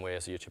exactly the same way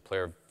as a YouTube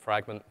player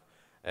fragment,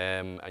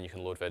 and you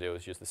can load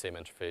videos, use the same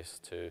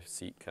interface to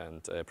seek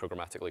and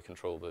programmatically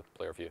control the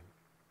player view.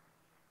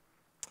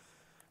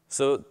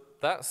 So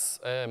that's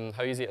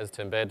how easy it is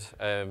to embed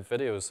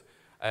videos.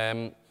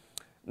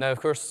 Now,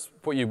 of course,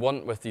 what you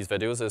want with these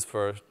videos is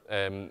for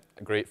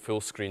great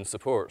full screen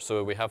support.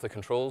 So we have the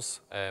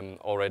controls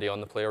already on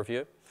the player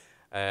view,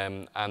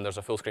 and there's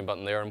a full screen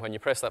button there, and when you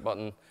press that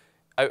button,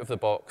 out of the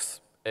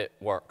box, it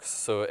works.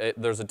 So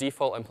there's a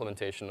default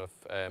implementation of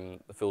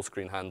the full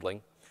screen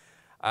handling.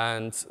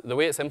 And the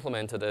way it's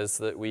implemented is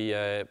that we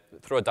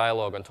throw a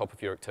dialog on top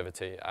of your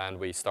activity, and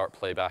we start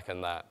playback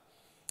in that.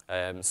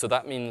 So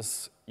that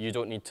means you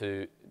don't need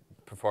to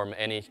perform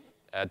any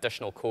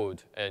additional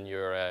code in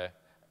your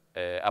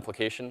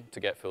application to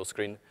get full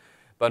screen.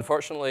 But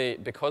unfortunately,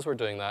 because we're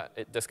doing that,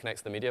 it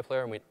disconnects the media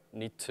player, and we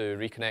need to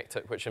reconnect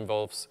it, which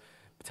involves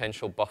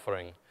potential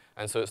buffering.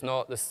 And so it's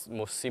not the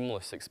most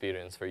seamless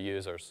experience for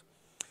users.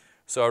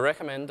 So our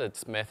recommended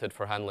method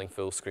for handling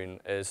full screen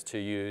is to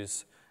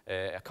use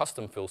a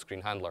custom full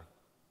screen handler.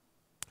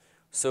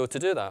 So to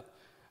do that,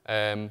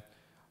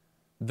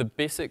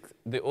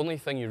 the only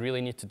thing you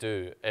really need to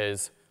do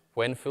is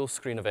when full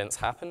screen events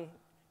happen,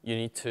 you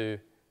need to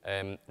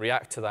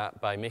react to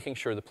that by making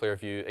sure the player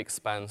view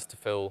expands to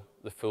fill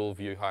the full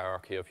view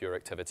hierarchy of your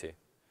activity.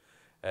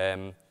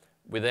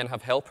 We then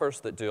have helpers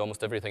that do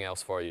almost everything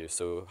else for you.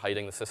 So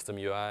hiding the system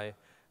UI,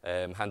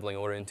 handling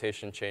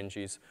orientation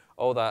changes,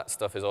 all that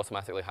stuff is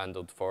automatically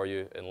handled for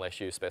you unless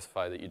you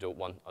specify that you don't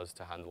want us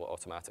to handle it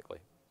automatically.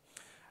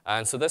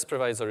 And so this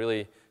provides a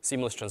really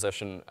seamless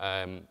transition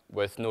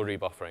with no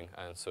rebuffering,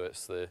 and so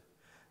it's the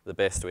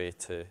best way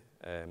to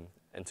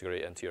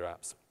integrate into your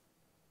apps.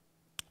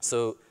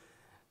 So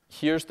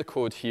here's the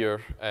code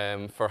here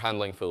for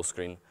handling full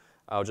screen.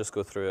 I'll just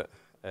go through it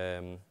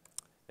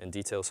in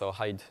detail, so I'll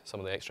hide some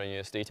of the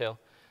extraneous detail.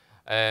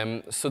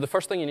 So the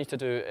first thing you need to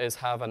do is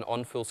have an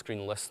on-full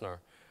screen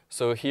listener.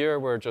 So here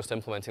we're just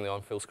implementing the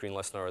on-full screen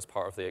listener as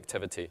part of the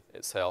activity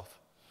itself.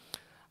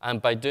 And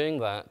by doing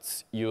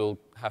that, you'll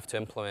have to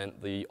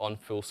implement the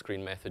on-full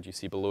screen method you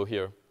see below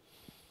here.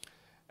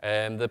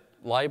 The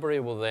library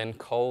will then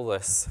call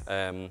this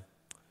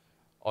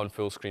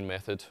on-full screen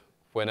method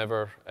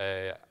whenever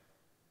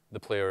the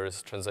player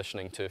is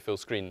transitioning to full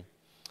screen.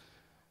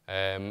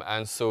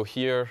 And so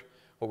here,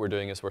 what we're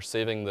doing is we're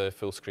saving the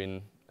full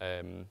screen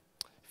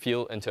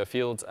field into a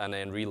field and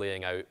then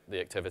relaying out the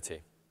activity.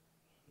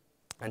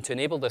 And to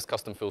enable this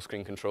custom full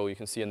screen control, you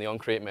can see in the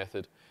onCreate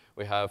method,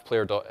 we have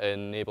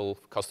player.enable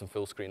custom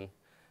full screen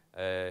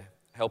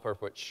helper,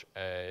 which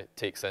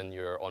takes in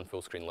your on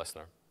full screen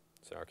listener.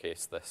 So in our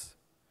case, this.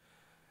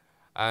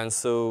 And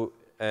so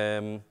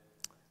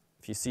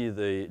if you see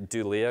the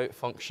do layout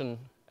function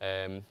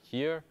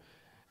here,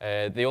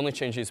 the only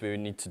changes we would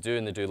need to do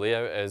in the do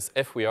layout is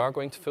if we are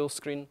going to full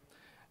screen,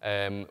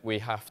 we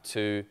have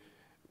to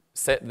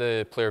set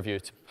the player view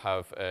to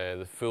have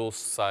the full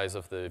size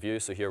of the view.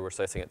 So here we're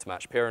setting it to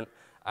match parent,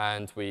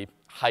 and we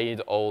hide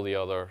all the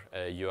other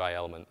UI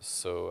elements,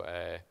 so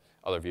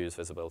other views,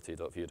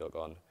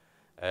 visibility.view.gone.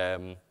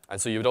 And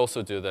so you would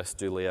also do this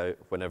do layout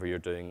whenever you're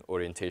doing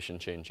orientation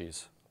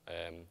changes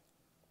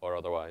or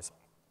otherwise.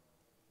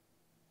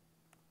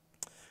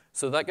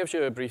 So that gives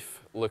you a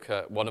brief look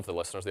at one of the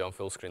listeners, the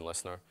on-full screen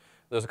listener.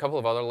 There's a couple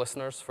of other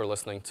listeners for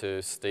listening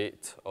to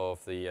state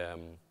of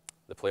the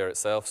player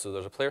itself. So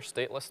there's a player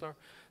state listener.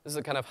 This is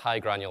a kind of high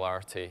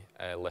granularity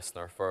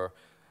listener for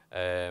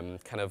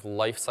kind of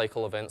life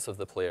cycle events of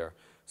the player.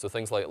 So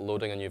things like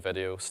loading a new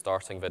video,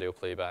 starting video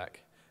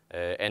playback,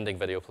 ending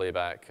video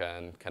playback,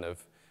 and kind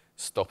of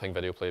stopping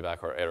video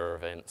playback or error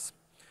events.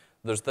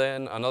 There's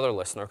then another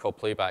listener called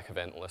playback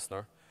event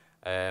listener,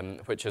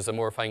 which is a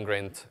more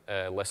fine-grained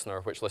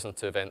listener which listens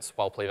to events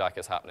while playback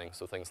is happening.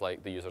 So things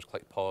like the user's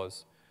click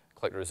pause,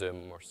 click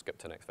resume, or skip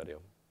to next video.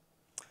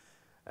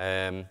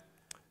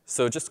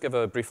 So just to give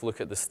a brief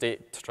look at the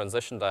state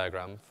transition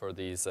diagram for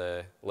these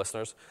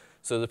listeners.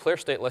 So the player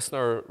state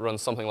listener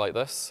runs something like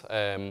this.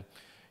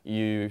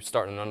 You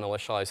start in an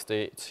uninitialized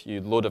state,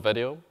 you load a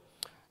video,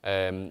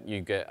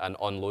 you get an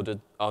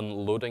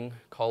unloading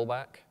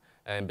callback.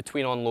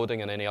 Between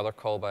onloading and any other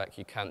callback,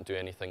 you can't do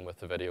anything with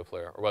the video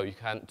player. Well, you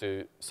can't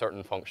do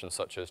certain functions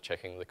such as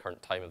checking the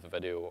current time of the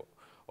video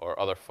or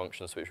other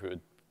functions which would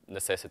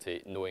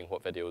necessitate knowing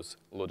what video is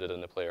loaded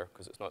in the player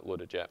because it's not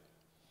loaded yet.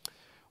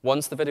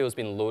 Once the video has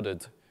been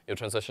loaded, you'll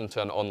transition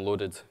to an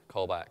unloaded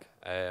callback.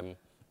 And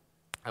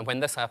when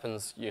this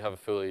happens, you have a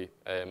fully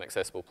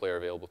accessible player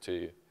available to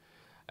you.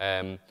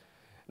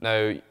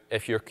 Now,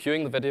 if you're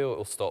queuing the video, it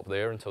will stop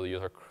there until the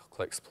user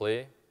clicks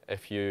play.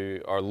 If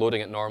you are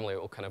loading it normally, it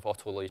will kind of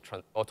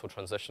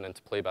auto-transition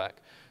into playback.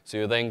 So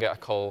you then get a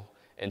call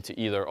into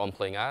either on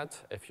playing ad,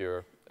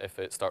 if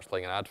it starts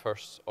playing an ad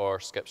first, or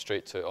skip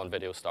straight to on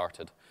video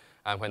started.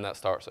 And when that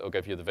starts, it will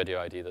give you the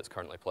video ID that's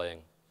currently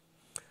playing.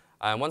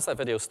 And once that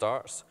video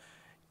starts,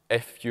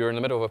 if you're in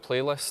the middle of a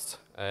playlist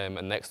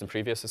and next and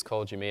previous is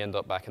called, you may end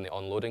up back in the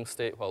onloading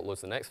state while it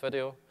loads the next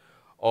video.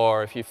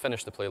 Or if you've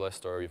finished the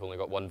playlist or you've only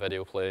got one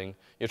video playing,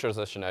 you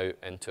transition out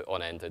into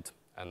onEnded,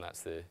 and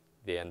that's the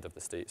end of the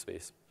state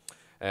space.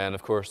 And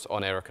of course,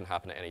 on error can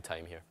happen at any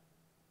time here.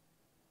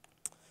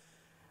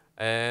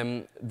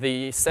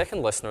 The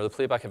second listener, the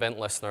playback event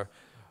listener,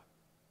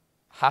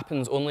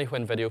 happens only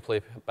when video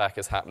playback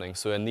is happening.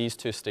 So in these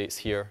two states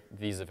here,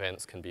 these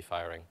events can be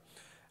firing.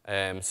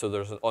 So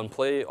there's an on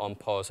play, on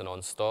pause, and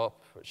on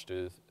stop, which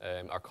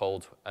are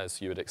called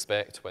as you would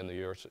expect when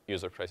the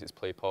user presses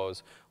play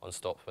pause, on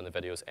stop when the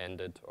video is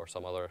ended, or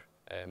some other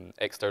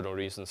external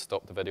reason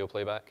stop the video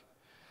playback.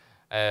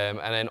 And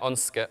then on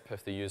skip,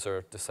 if the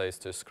user decides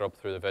to scrub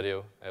through the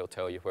video, it'll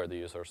tell you where the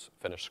user's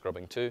finished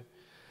scrubbing to.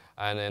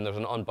 And then there's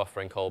an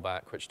unbuffering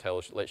callback, which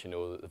lets you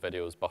know that the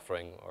video is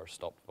buffering or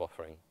stopped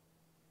buffering.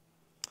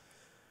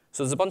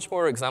 So there's a bunch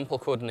more example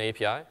code in the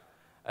API.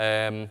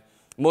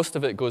 Most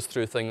of it goes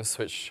through things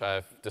which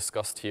I've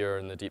discussed here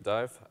in the deep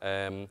dive.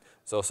 There's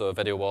also a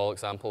video wall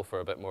example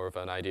for a bit more of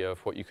an idea of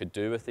what you could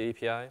do with the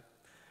API.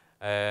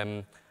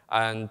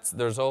 And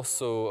there's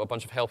also a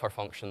bunch of helper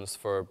functions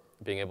for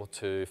being able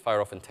to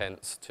fire off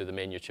intents to the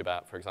main YouTube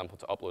app, for example,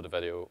 to upload a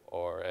video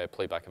or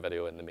playback a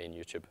video in the main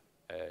YouTube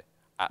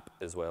app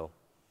as well.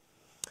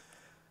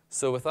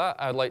 So with that,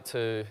 I'd like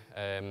to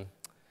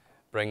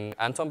bring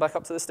Anton back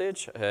up to the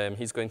stage.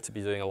 He's going to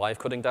be doing a live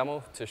coding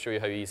demo to show you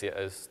how easy it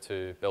is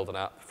to build an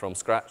app from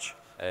scratch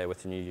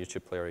with the new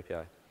YouTube Player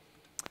API.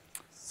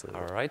 So.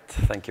 All right,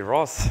 thank you,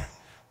 Ross.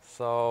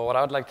 So what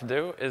I would like to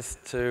do is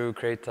to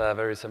create a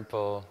very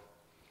simple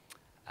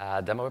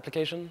demo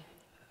application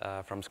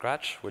from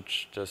scratch,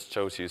 which just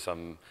shows you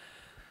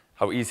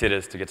how easy it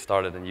is to get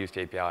started and use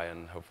the API,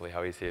 and hopefully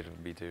how easy it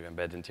will be to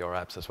embed into your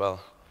apps as well.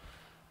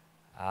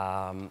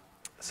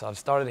 So I've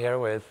started here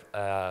with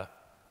a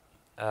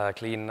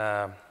clean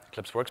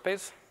Eclipse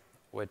workspace,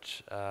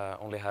 which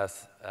only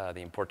has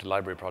the imported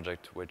library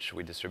project, which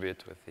we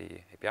distribute with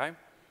the API.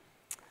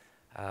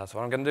 So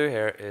what I'm going to do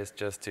here is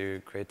just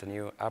to create a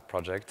new app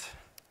project,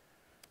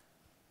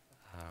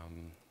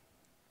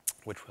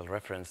 which will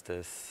reference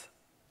this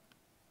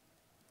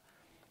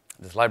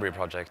library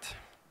project.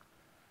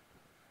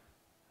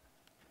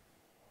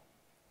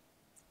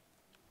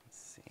 Let's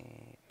see.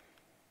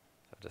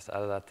 So I've just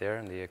added that there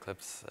in the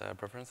Eclipse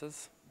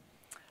preferences.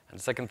 And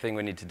the second thing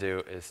we need to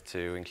do is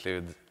to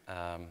include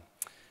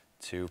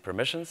 2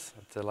 permissions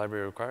that the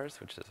library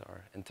requires, which is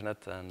our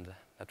internet and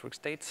network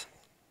states.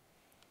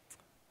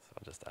 So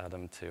I'll just add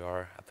them to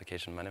our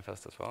application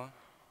manifest as well.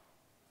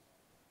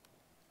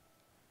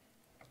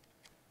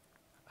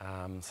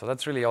 So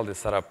that's really all the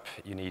setup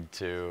you need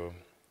to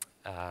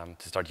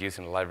start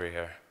using the library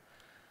here.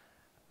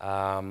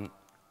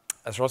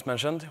 As Ross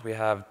mentioned, we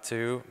have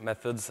 2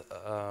 methods,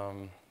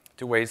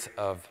 2 ways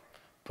of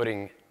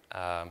putting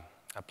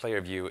a player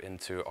view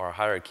into our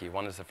hierarchy.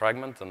 One is a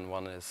fragment, and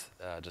one is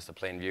just a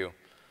plain view.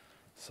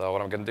 So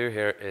what I'm going to do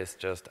here is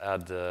just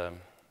add the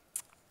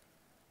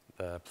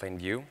plain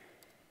view.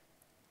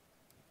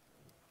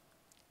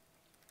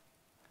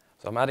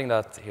 So I'm adding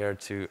that here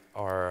to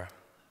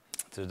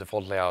the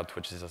default layout,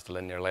 which is just a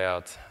linear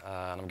layout.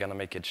 And I'm going to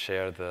make it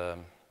share the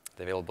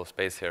available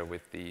space here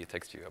with the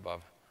text view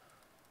above.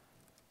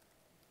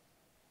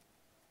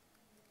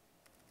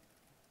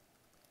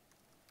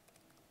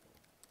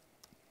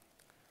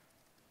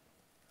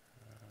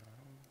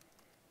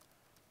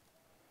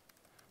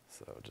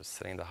 So just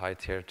setting the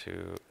height here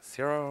to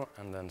 0,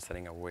 and then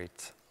setting a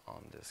weight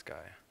on this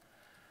guy.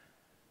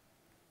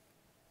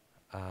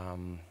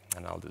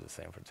 And I'll do the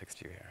same for text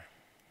view here.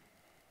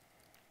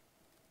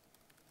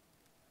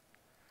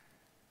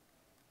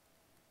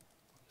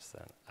 Just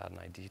then add an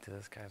ID to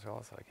this guy as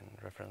well, so I can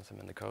reference him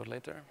in the code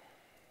later.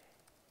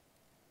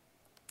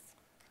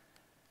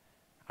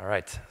 All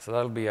right, so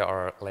that'll be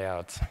our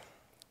layout.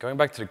 Going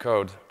back to the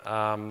code,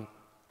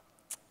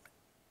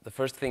 the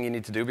first thing you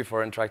need to do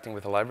before interacting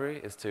with the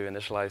library is to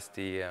initialize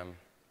the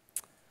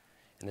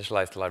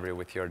library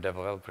with your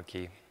developer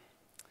key.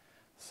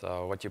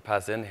 So what you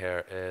pass in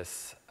here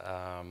is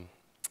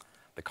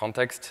the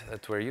context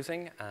that we're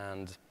using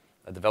and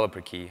a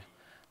developer key.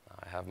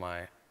 I have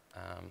my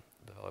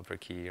developer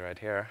key right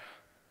here.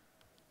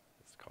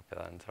 Let's copy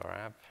that into our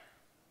app.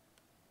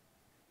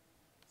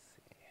 Let's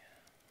see.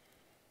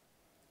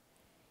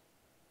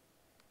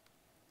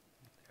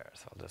 There,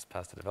 so I'll just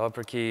pass the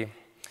developer key.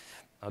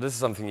 Now this is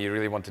something you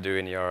really want to do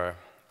in your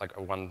like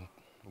a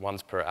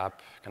once per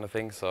app kind of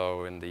thing.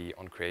 So in the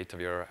onCreate of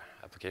your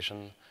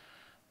application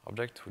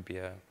object would be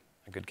a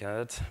good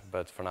candidate.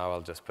 But for now,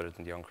 I'll just put it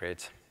in the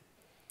onCreate.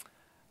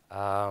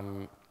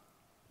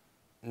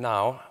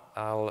 Now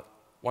I'll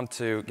want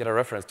to get a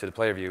reference to the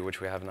player view, which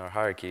we have in our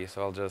hierarchy.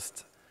 So I'll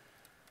just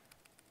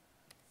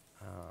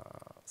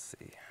let's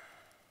see,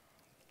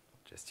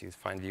 just use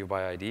find view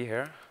by ID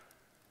here.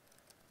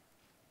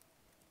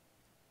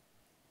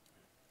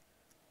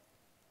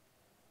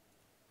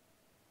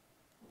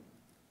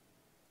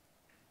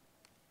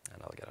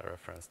 And I'll get a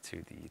reference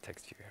to the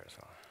text view here as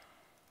well.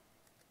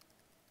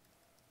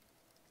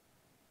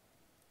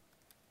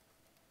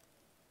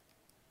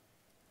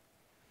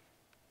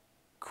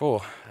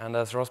 Cool. And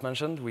as Ross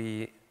mentioned,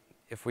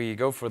 if we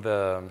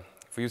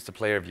use the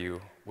player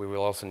view, we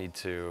will also need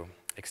to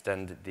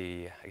extend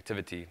the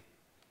activity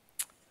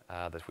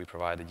that we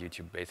provide, the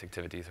YouTube-based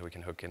activity, so we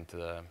can hook into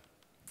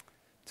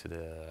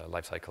the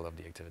lifecycle of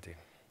the activity.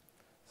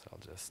 So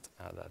I'll just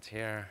add that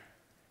here,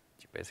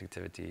 YouTube-based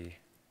activity.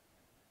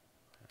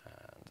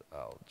 And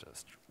I'll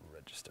just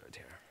register it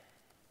here.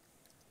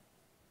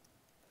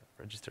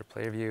 Register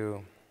player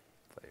view,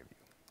 player view.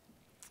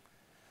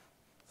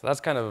 So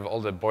that's kind of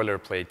all the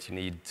boilerplate you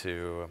need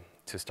to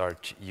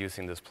start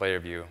using this player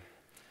view.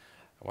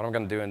 What I'm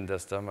going to do in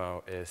this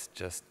demo is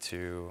just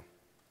to,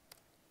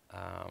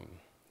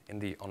 in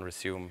the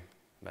onResume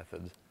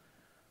method,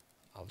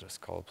 I'll just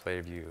call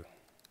player view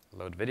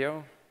load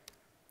video,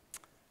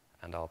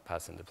 and I'll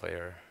pass in the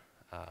player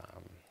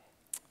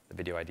the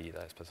video ID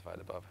that I specified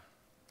above.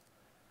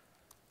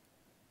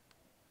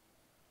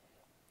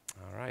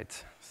 All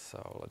right,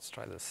 so let's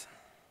try this.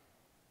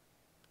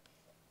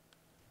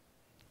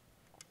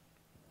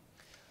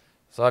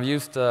 So I've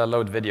used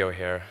load video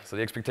here. So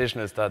the expectation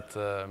is that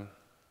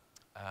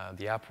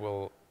the app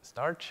will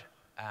start,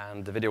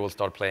 and the video will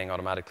start playing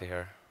automatically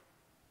here.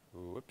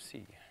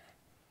 Whoopsie.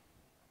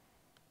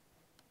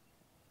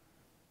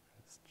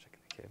 Let's check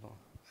the cable.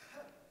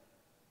 All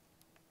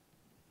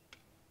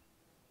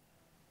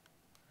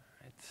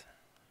right.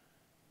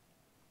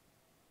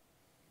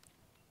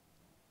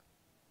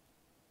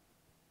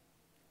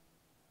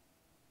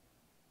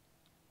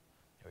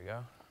 Here we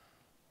go.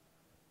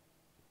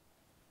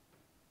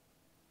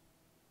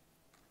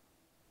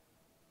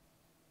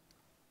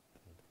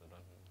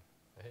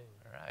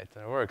 All right,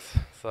 and it works.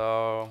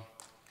 So,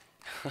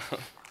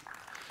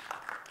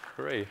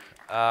 hooray.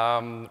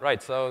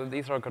 Right, so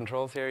these are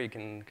controls here. You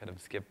can kind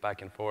of skip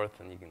back and forth,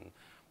 and you can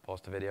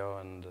pause the video,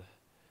 and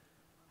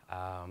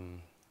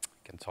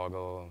can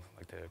toggle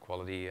like the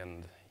quality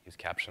and use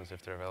captions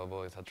if they're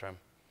available, etc.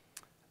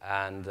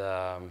 And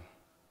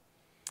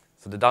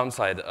so the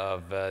downside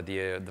of the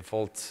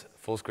default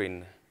full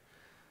screen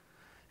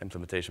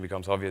implementation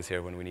becomes obvious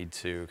here when we need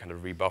to kind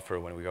of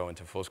rebuffer when we go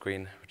into full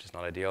screen, which is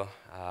not ideal.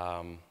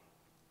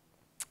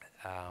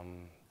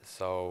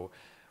 So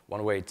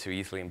one way to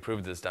easily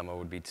improve this demo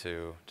would be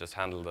to just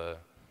handle the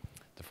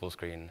full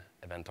screen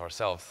event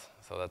ourselves.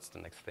 So that's the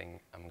next thing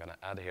I'm going to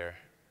add here.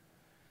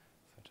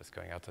 So just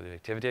going out to the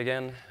activity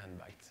again and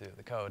back to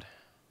the code.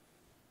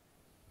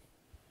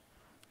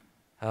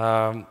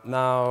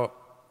 Now,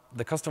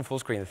 the custom full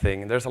screen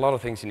thing, there's a lot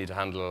of things you need to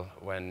handle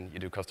when you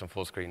do custom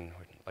full screen,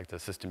 like the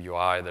system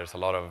UI. There's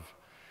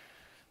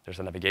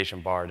a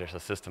navigation bar, there's a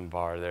system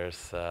bar,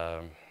 there's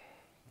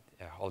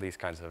all these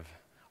kinds of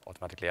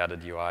automatically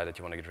added UI that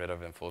you want to get rid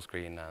of in full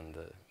screen, and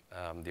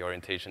the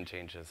orientation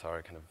changes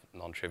are kind of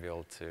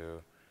non-trivial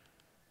to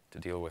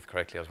deal with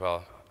correctly as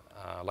well.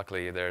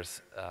 Luckily,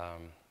 we've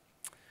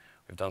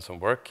done some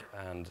work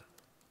and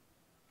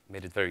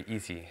made it very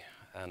easy,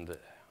 and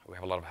we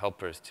have a lot of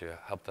helpers to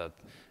help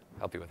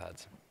you with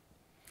that.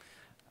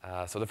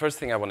 So the first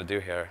thing I want to do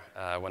here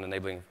when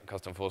enabling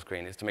custom full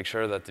screen is to make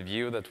sure that the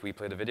view that we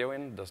play the video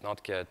in does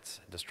not get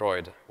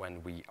destroyed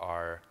when we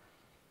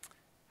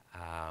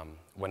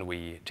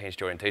change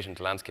the orientation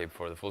to landscape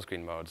for the full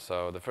screen mode.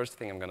 So the first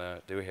thing I'm going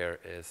to do here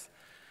is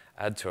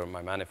add to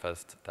my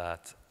manifest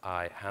that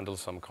I handle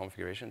some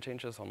configuration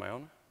changes on my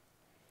own.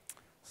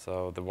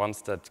 So the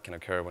ones that can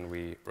occur when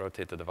we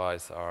rotate the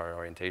device are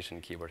orientation,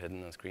 keyboard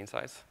hidden, and screen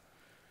size.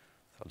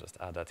 So I'll just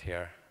add that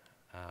here.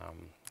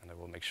 And I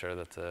will make sure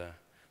that the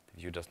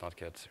view does not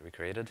get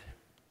recreated.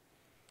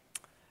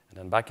 And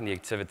then back in the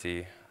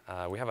activity,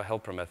 we have a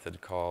helper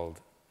method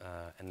called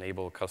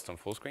enable custom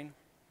full screen.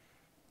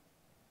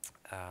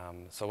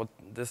 So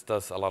this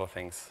does a lot of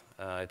things.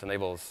 It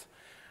enables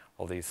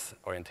all these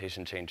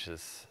orientation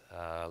changes,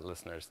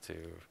 listeners to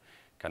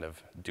kind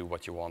of do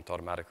what you want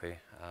automatically.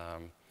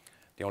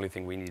 The only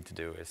thing we need to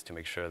do is to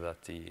make sure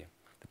that the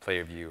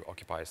player view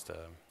occupies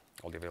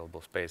all the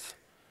available space.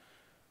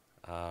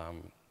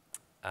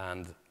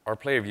 And our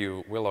player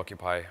view will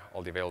occupy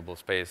all the available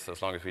space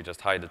as long as we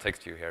just hide the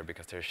text view here,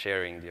 because they're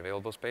sharing the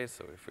available space.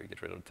 So if we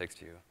get rid of the text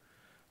view,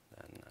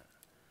 then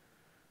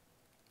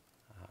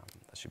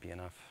that should be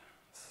enough.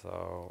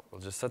 So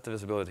we'll just set the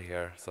visibility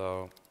here.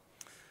 So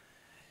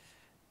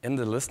in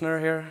the listener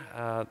here,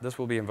 this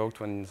will be invoked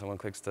when someone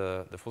clicks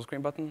the full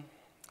screen button.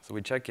 So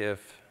we check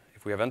if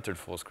we have entered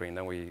full screen,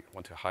 then we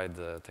want to hide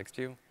the text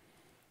view.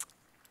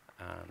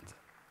 And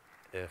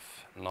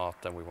if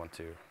not, then we want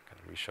to kind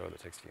of re-show the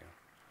text view.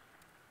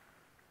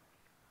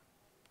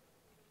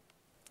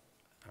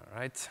 All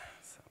right, so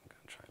I'm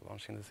going to try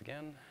launching this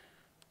again.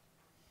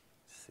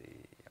 Let's see,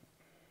 yep.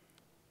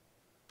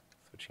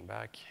 Switching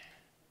back.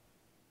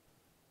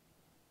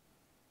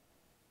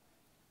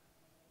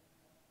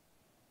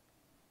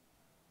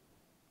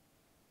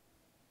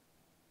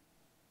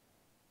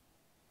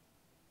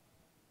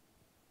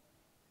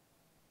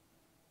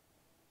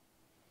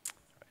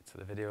 All right, so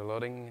the video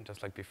loading,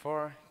 just like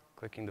before,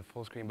 clicking the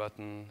full screen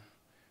button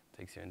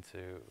takes you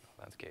into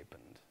landscape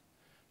and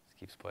just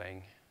keeps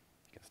playing.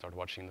 You can start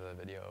watching the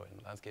video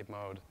in landscape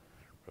mode.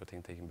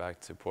 Rotating, taking back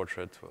to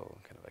portrait will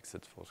kind of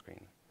exit full screen,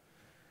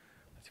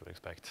 as you would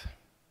expect.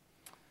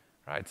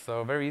 All right,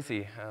 so very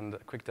easy and a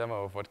quick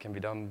demo of what can be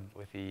done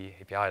with the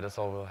API. That's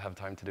all we'll have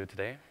time to do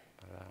today.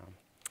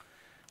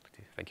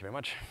 But, thank you very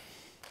much.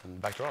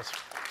 And back to Ross.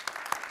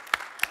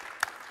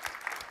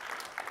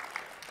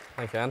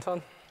 Thank you,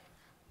 Anton.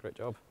 Great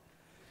job.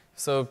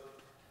 So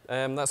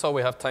that's all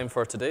we have time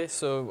for today.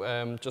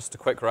 So just a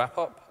quick wrap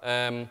up.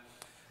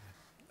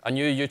 A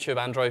new YouTube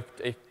Android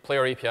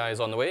player API is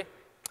on the way.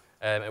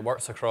 It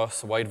works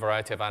across a wide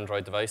variety of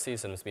Android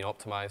devices and has been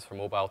optimized for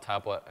mobile,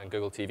 tablet, and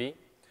Google TV.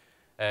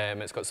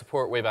 It's got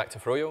support way back to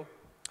Froyo.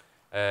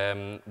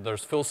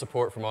 There's full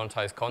support for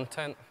monetized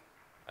content.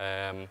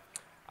 And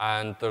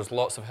And there's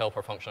lots of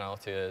helper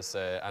functionality, as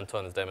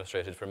Anton has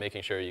demonstrated, for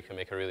making sure you can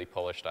make a really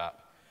polished app.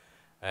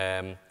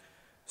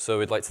 So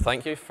we'd like to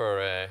thank you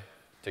for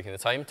taking the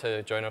time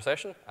to join our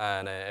session.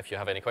 And if you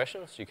have any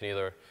questions, you can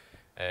either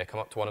come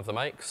up to one of the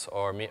mics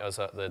or meet us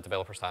at the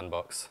developer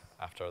sandbox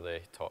after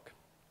the talk.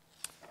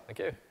 Thank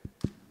you.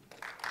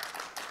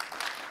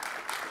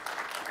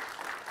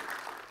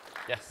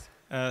 Yes?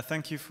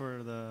 Thank you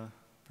for the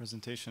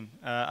presentation.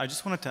 I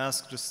just wanted to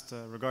ask, just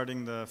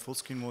regarding the full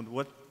screen mode,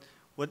 what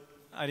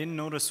I didn't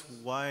notice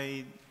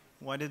why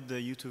did the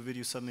YouTube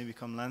video suddenly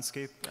become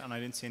landscape, and I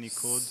didn't see any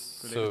code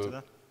related to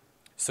that?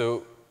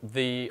 So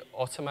the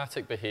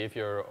automatic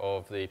behavior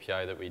of the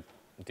API that we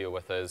deal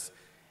with is,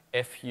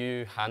 if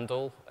you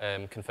handle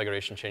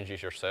configuration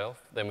changes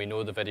yourself, then we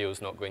know the video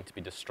is not going to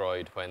be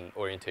destroyed when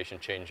orientation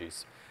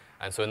changes.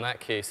 And so in that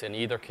case, in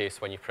either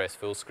case, when you press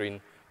full screen,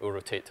 it will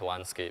rotate to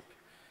landscape.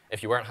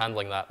 If you weren't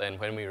handling that, then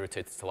when we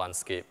rotated to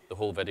landscape, the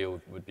whole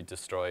video would be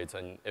destroyed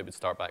and it would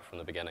start back from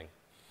the beginning.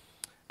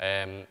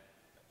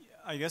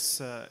 I guess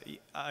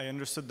I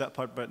understood that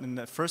part, but in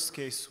the first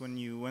case, when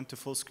you went to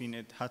full screen,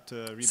 it had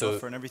to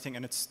rebuffer and everything,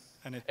 and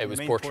it was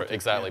portrait,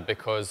 exactly, yeah.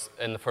 Because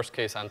in the first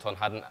case, Anton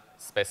hadn't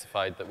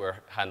specified that we're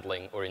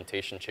handling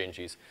orientation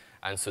changes,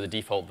 and so the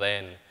default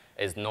then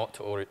is not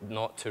to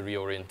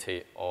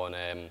reorientate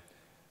on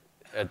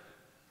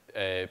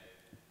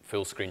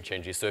full screen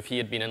changes. So if he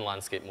had been in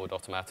landscape mode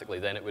automatically,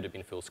 then it would have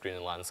been full screen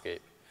in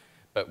landscape,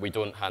 but we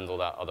don't handle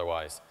that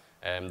otherwise.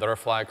 There are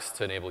flags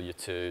to enable you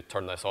to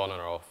turn this on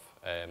or off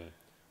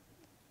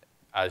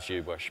as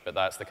you wish, but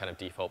that's the kind of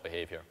default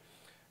behavior.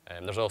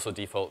 There's also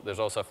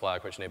a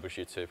flag which enables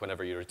you to,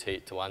 whenever you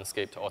rotate to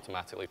landscape, to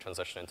automatically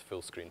transition into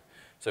full screen.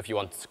 So if you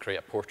wanted to create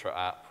a portrait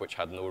app which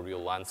had no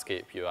real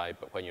landscape UI,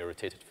 but when you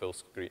rotated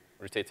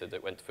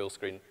it went to full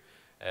screen,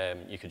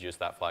 you could use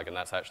that flag, and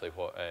that's actually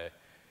what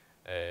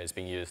is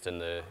being used in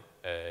the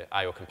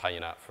I/O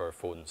companion app for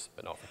phones,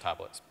 but not for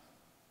tablets.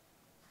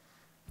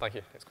 Thank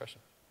you. Next question.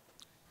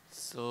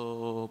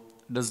 So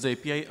does the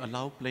API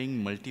allow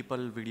playing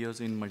multiple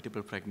videos in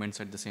multiple fragments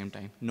at the same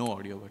time? No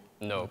audio, but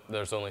no,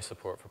 there's only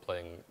support for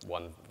playing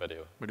one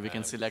video. But we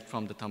can select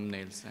from the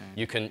thumbnails. And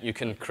you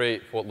can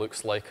create what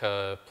looks like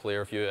a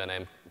player view, and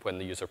then when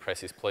the user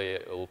presses play,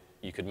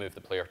 you could move the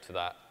player to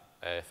that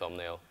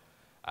thumbnail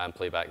and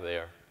play back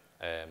there.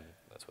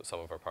 That's what some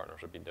of our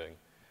partners have been doing.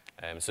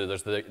 So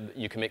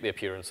you can make the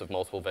appearance of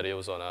multiple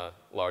videos on a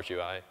large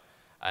UI.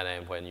 And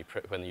then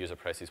when the user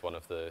presses one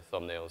of the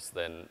thumbnails,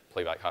 then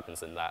playback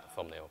happens in that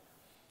thumbnail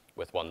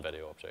with one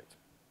video object.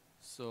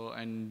 So,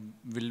 and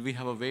will we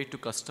have a way to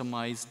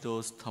customize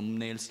those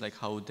thumbnails, like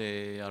how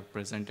they are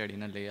presented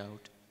in a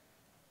layout?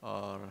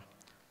 Or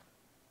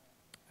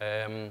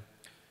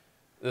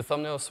the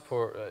thumbnail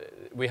support,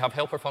 we have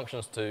helper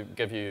functions to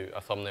give you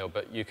a thumbnail,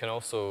 but you can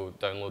also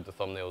download the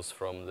thumbnails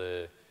from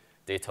the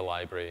data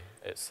library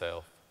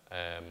itself.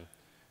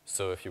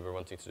 So if you were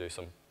wanting to do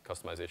some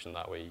customization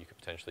that way, you could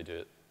potentially do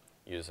it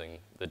using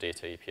the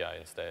data API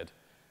instead.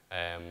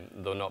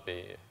 There'll not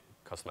be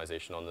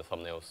customization on the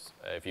thumbnails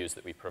views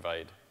that we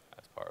provide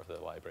as part of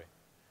the library,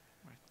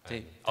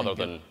 other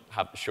than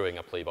showing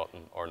a play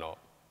button or not.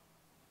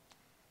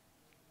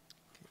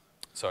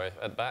 Sorry,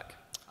 at the back?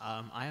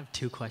 I have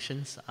two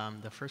questions.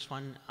 The first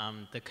one,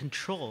 the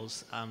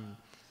controls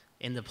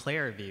in the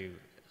player view,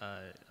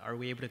 are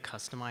we able to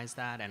customize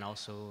that? And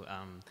also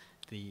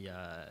the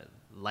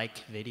like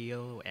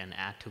video and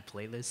add to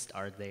playlist,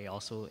 are they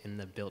also in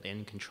the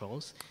built-in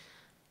controls?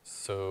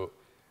 So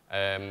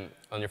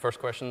on your first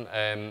question,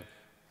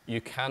 you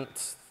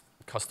can't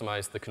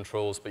customize the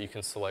controls, but you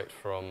can select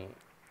from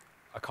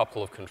a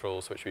couple of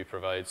controls which we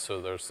provide.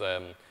 So there's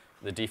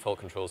the default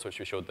controls which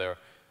we showed there.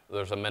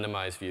 There's a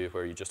minimize view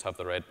where you just have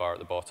the red bar at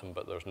the bottom,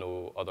 but there's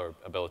no other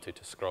ability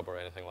to scrub or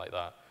anything like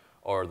that.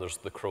 Or there's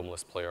the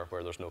chromeless player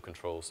where there's no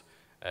controls.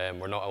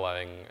 We're not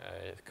allowing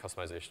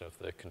customization of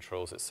the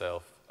controls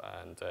itself,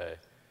 and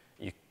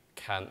you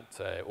can't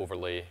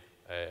overlay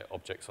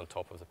objects on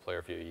top of the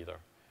player view either.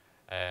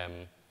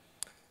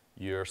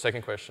 Your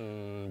second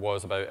question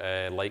was about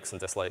likes and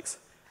dislikes.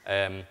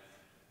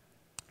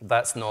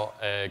 That's not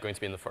going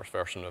to be in the first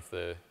version of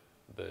the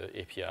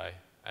API.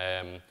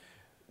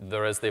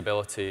 There is the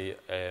ability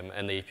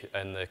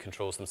in the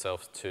controls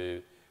themselves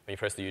to, when you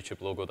press the YouTube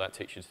logo, that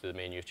takes you to the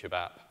main YouTube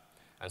app.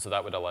 And so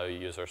that would allow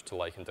users to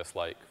like and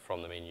dislike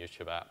from the main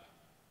YouTube app.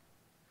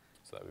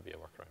 So that would be a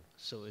workaround.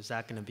 So is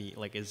that going to be,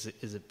 like, is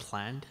it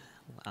planned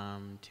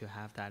to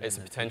have that? It's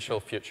a potential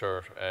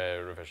future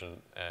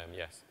revision,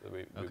 yes.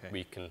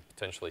 We can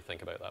potentially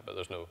think about that, but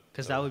there's no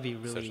Because that would be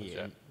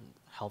really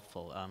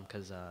helpful,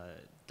 because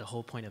the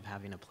whole point of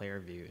having a player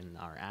view in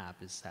our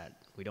app is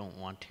that we don't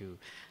want to,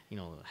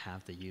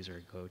 have the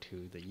user go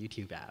to the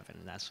YouTube app, and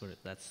that's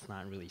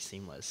not really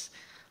seamless.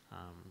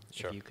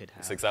 Sure. If you could have,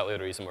 it's exactly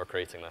the reason we're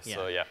creating this. Yeah.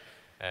 So yeah,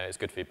 it's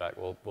good feedback.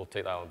 We'll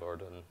take that on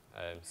board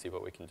and see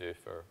what we can do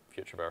for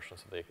future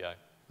versions of the API.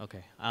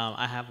 Okay.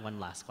 I have one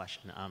last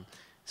question.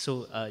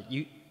 So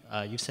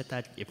you said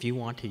that if you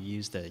want to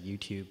use the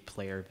YouTube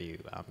player view,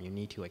 you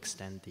need to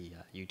extend the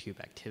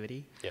YouTube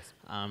activity. Yes.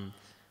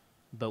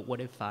 But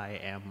what if I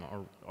am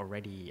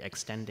already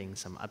extending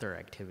some other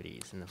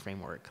activities in the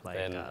framework? Like,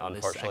 then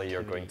unfortunately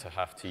you're going to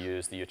have to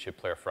use the YouTube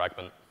player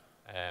fragment.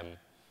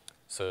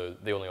 So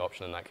the only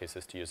option in that case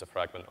is to use a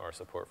fragment or a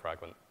support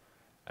fragment.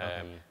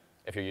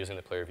 If you're using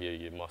the player view,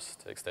 you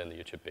must extend the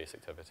YouTube base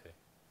activity.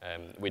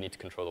 We need to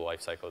control the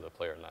life cycle of the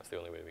player, and that's the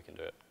only way we can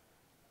do it.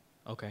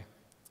 Okay.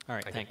 All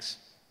right, thanks.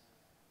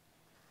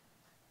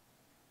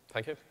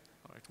 Thank you.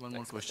 All right, one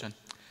more question.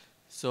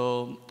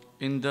 So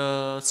in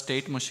the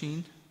state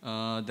machine,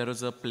 there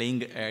is a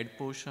playing ad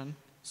portion.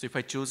 So if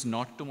I choose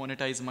not to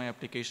monetize my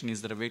application,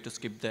 is there a way to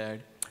skip the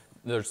ad?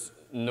 There's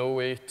no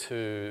way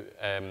to,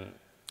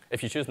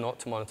 if you choose not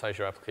to monetize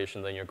your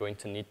application, then you're going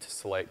to need to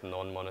select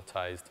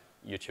non-monetized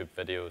YouTube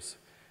videos.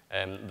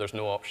 There's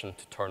no option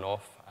to turn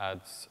off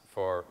ads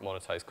for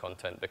monetized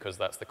content because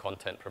that's the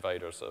content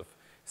providers have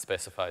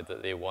specified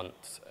that they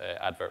want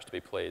adverts to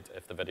be played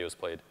if the video is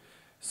played.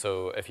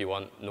 So if you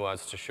want no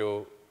ads to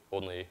show,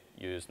 only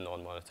use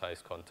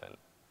non-monetized content.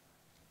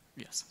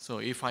 Yes, so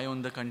if I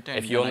own the content.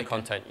 If you own the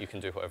content, you can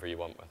do whatever you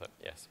want with it,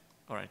 yes.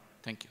 All right,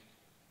 thank you.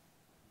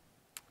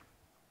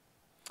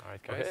 All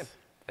right, guys. Okay.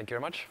 Thank you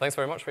very much. Thanks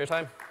very much for your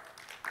time.